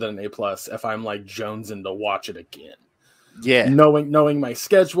any lower than an A plus if I'm like jonesing to watch it again. Yeah. Knowing my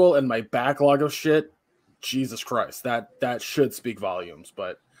schedule and my backlog of shit, Jesus Christ, that should speak volumes.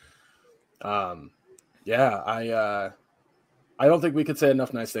 But yeah, I don't think we could say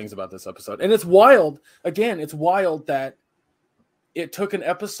enough nice things about this episode. And it's wild. Again, it's wild that it took an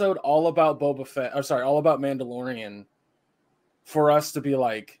episode all about all about Mandalorian for us to be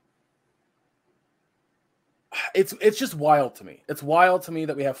like, it's just wild to me. It's wild to me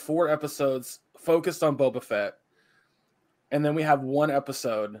that we have 4 episodes focused on Boba Fett, and then we have 1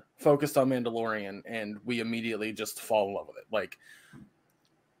 episode focused on Mandalorian, and we immediately just fall in love with it. Like,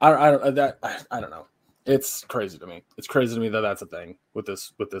 I don't know. It's crazy to me. It's crazy to me that that's a thing with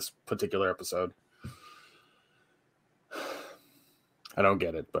this particular episode. I don't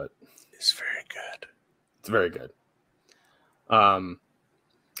get it, but it's very good. It's very good.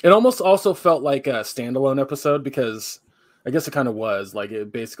 It almost also felt like a standalone episode because I guess it kind of was. Like,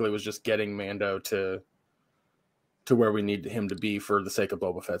 it basically was just getting Mando to where we need him to be for the sake of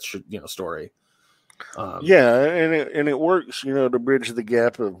Boba Fett's story. Yeah, and it works, to bridge the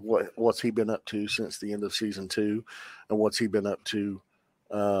gap of what's he been up to since the end of season 2, and what's he been up to,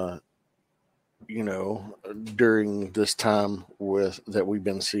 during this time that we've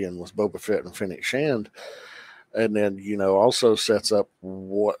been seeing with Boba Fett and Fennec Shand, and then also sets up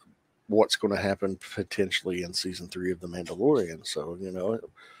what's going to happen potentially in season 3 of The Mandalorian. So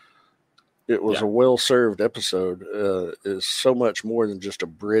it was a well-served episode. Is so much more than just a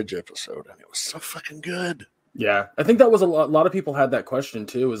bridge episode, and it was so fucking good. Yeah, I think that was a lot of people had that question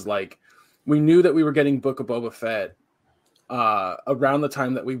too. Is like, we knew that we were getting Book of Boba Fett around the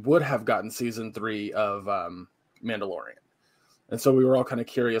time that we would have gotten season 3 of Mandalorian. And so we were all kind of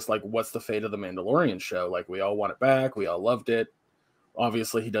curious, like, what's the fate of the Mandalorian show? Like, we all want it back. We all loved it.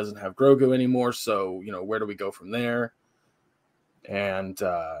 Obviously, he doesn't have Grogu anymore. So, where do we go from there? And,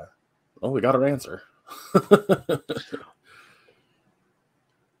 we got our answer.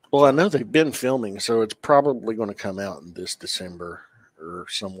 Well, I know they've been filming, so it's probably going to come out in this December or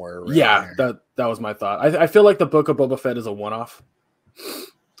somewhere around there. That was my thought. I feel like the Book of Boba Fett is a one-off.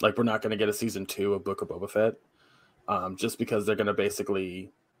 Like, we're not going to get a season 2 of Book of Boba Fett, just because they're going to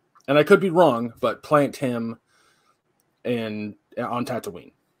basically, and I could be wrong, but plant him on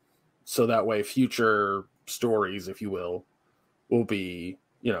Tatooine, so that way future stories, if you will be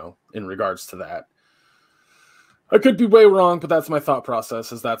in regards to that. I could be way wrong, but that's my thought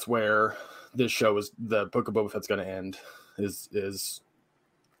process. Is that's where this show the Book of Boba Fett's going to end. Is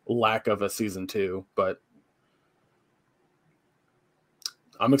lack of a season 2, but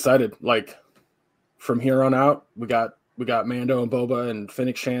I'm excited. Like, from here on out, we got Mando and Boba and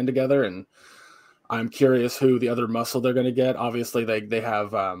Fennec Shand together, and I'm curious who the other muscle they're going to get. Obviously, they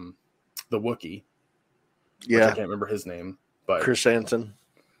have the Wookiee. Yeah, I can't remember his name, but Chris Anton,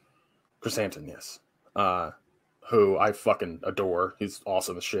 yes. Who I fucking adore. He's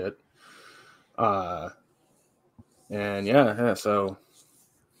awesome as shit. And so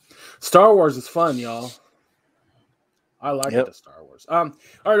Star Wars is fun, y'all. I like it to Star Wars. All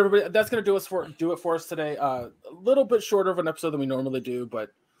right, everybody, that's gonna do it for us today. A little bit shorter of an episode than we normally do,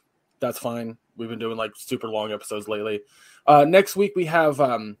 but that's fine. We've been doing like super long episodes lately. Next week we have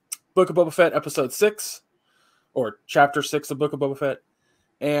Book of Boba Fett episode 6, or chapter 6 of Book of Boba Fett.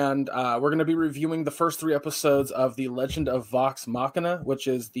 And we're going to be reviewing the first 3 episodes of The Legend of Vox Machina, which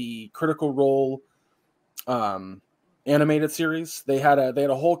is the Critical Role animated series. They had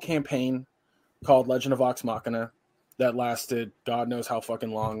a whole campaign called Legend of Vox Machina that lasted God knows how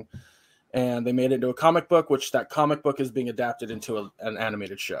fucking long. And they made it into a comic book, which that comic book is being adapted into an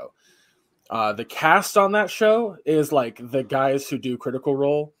animated show. The cast on that show is like the guys who do Critical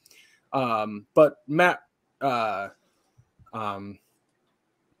Role. But Matt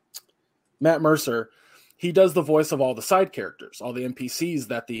Mercer, he does the voice of all the side characters, all the NPCs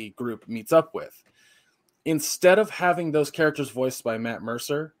that the group meets up with. Instead of having those characters voiced by Matt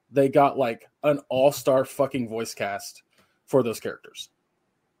Mercer, they got like an all-star fucking voice cast for those characters.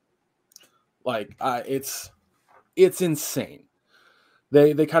 Like, it's insane.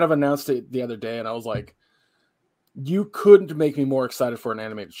 They kind of announced it the other day, and I was like, you couldn't make me more excited for an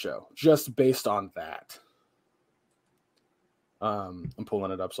animated show just based on that. I'm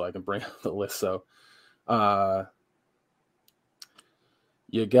pulling it up so I can bring up the list. So,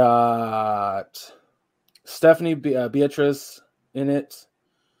 you got Stephanie Beatrice in it.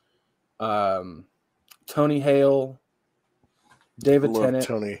 Tony Hale, David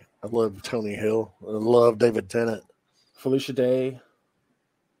Tennant. I love Tony Hill. I love David Tennant. Felicia Day.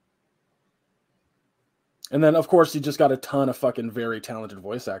 And then, of course, you just got a ton of fucking very talented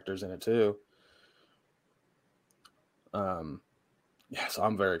voice actors in it, too. So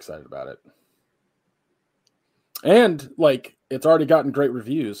I'm very excited about it. And, like, it's already gotten great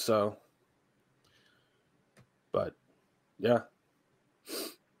reviews, so. But, yeah.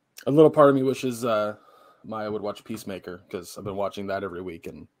 A little part of me wishes Maya would watch Peacemaker, because I've been watching that every week,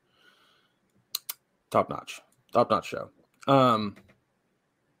 and top notch show.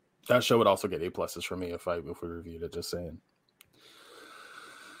 That show would also get A+ for me if we reviewed it, just saying.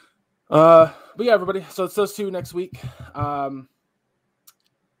 But yeah, everybody, so it's those 2 next week.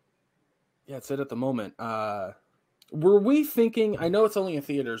 That's it at the moment. Were we thinking, I know it's only in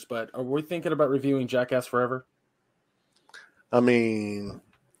theaters, but are we thinking about reviewing Jackass Forever? I mean,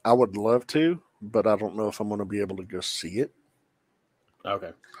 I would love to, but I don't know if I'm going to be able to go see it.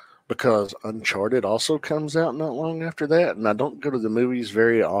 Okay. Because Uncharted also comes out not long after that, and I don't go to the movies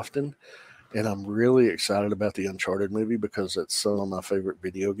very often, and I'm really excited about the Uncharted movie because it's some of my favorite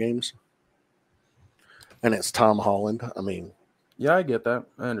video games. And it's Tom Holland. I mean... Yeah, I get that.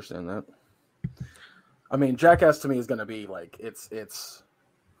 I understand that. I mean, Jackass to me is going to be like, it's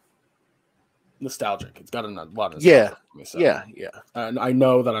nostalgic. It's got a lot of nostalgia. Yeah, for me, so. Yeah. And I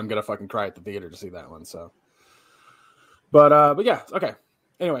know that I'm going to fucking cry at the theater to see that one, so. But yeah, okay.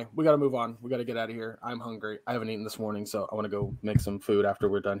 Anyway, we got to move on. We got to get out of here. I'm hungry. I haven't eaten this morning, so I want to go make some food after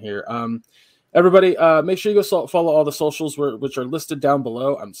we're done here. Everybody, make sure you go follow all the socials which are listed down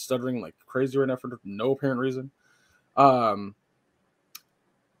below. I'm stuttering like crazy right now for no apparent reason.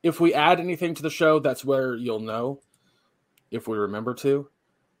 If we add anything to the show, that's where you'll know if we remember to.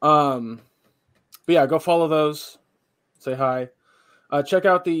 But yeah, go follow those. Say hi. Check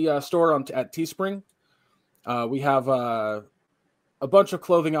out the store at Teespring. We have a bunch of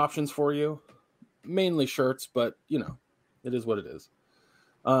clothing options for you, mainly shirts, but you know, it is what it is.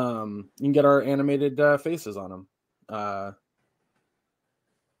 You can get our animated faces on them.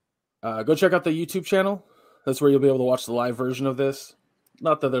 Go check out the YouTube channel. That's where you'll be able to watch the live version of this.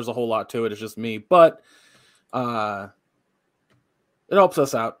 Not that there's a whole lot to it. It's just me, but it helps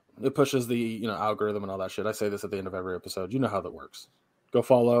us out. It pushes the algorithm and all that shit. I say this at the end of every episode. You know how that works. Go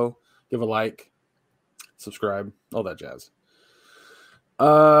follow, give a like, subscribe, all that jazz.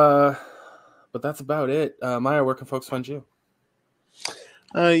 But that's about it. Maya, where can folks find you?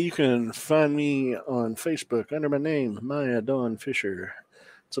 You can find me on Facebook under my name, Maya Dawn Fisher.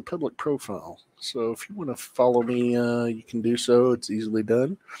 It's a public profile. So if you want to follow me, you can do so. It's easily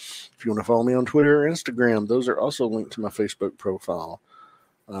done. If you want to follow me on Twitter or Instagram, those are also linked to my Facebook profile.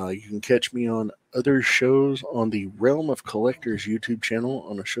 You can catch me on other shows on the Realm of Collectors YouTube channel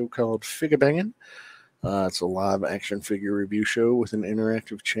on a show called Figure Bangin'. It's a live action figure review show with an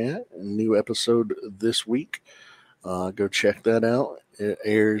interactive chat. A new episode this week. Go check that out. It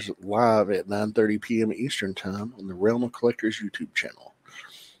airs live at 9:30 p.m. Eastern Time on the Realm of Collectors YouTube channel.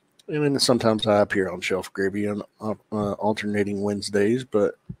 And then sometimes I appear on Shelf Gravy on alternating Wednesdays,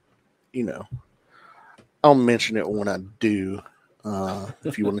 but, you know, I'll mention it when I do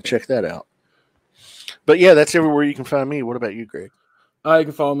if you want to check that out. But, yeah, that's everywhere you can find me. What about you, Greg? You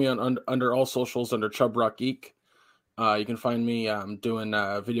can follow me on under all socials under Chub Rock Geek. You can find me doing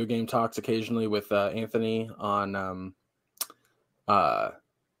video game talks occasionally with Anthony on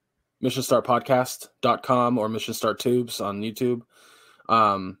missionstartpodcast.com or Mission Start Tubes on YouTube.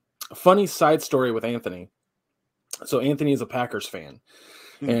 Funny side story with Anthony. So Anthony is a Packers fan,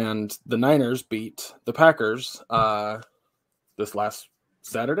 and the Niners beat the Packers this last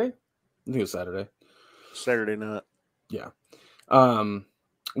Saturday. I think it was Saturday. Saturday night. Yeah.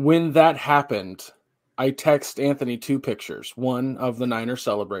 When that happened, I text Anthony 2 pictures. One of the Niners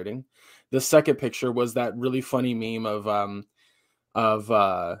celebrating. The second picture was that really funny meme of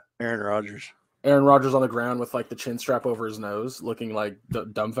Aaron Rodgers. Aaron Rodgers on the ground with like the chin strap over his nose, looking like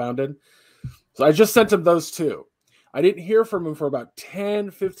dumbfounded. So I just sent him those 2. I didn't hear from him for about 10,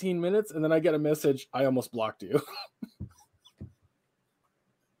 15 minutes, and then I get a message, I almost blocked you.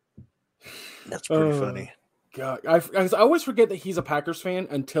 That's pretty funny. God, I always forget that he's a Packers fan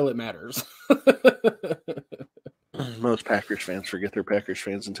until it matters. Most Packers fans forget they're Packers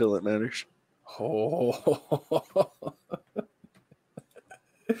fans until it matters.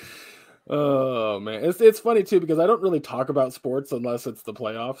 Oh man, it's funny too because I don't really talk about sports unless it's the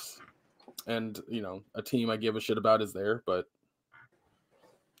playoffs, and a team I give a shit about is there. But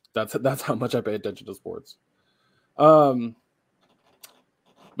that's how much I pay attention to sports. But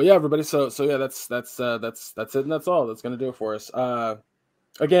yeah, everybody. So yeah, that's it, and that's all. That's gonna do it for us.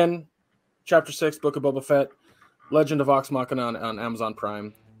 Again, Chapter 6, Book of Boba Fett, Legend of Vox Machina on Amazon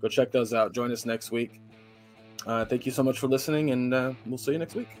Prime. Go check those out. Join us next week. Thank you so much for listening, and we'll see you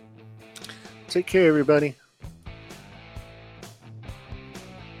next week. Take care, everybody.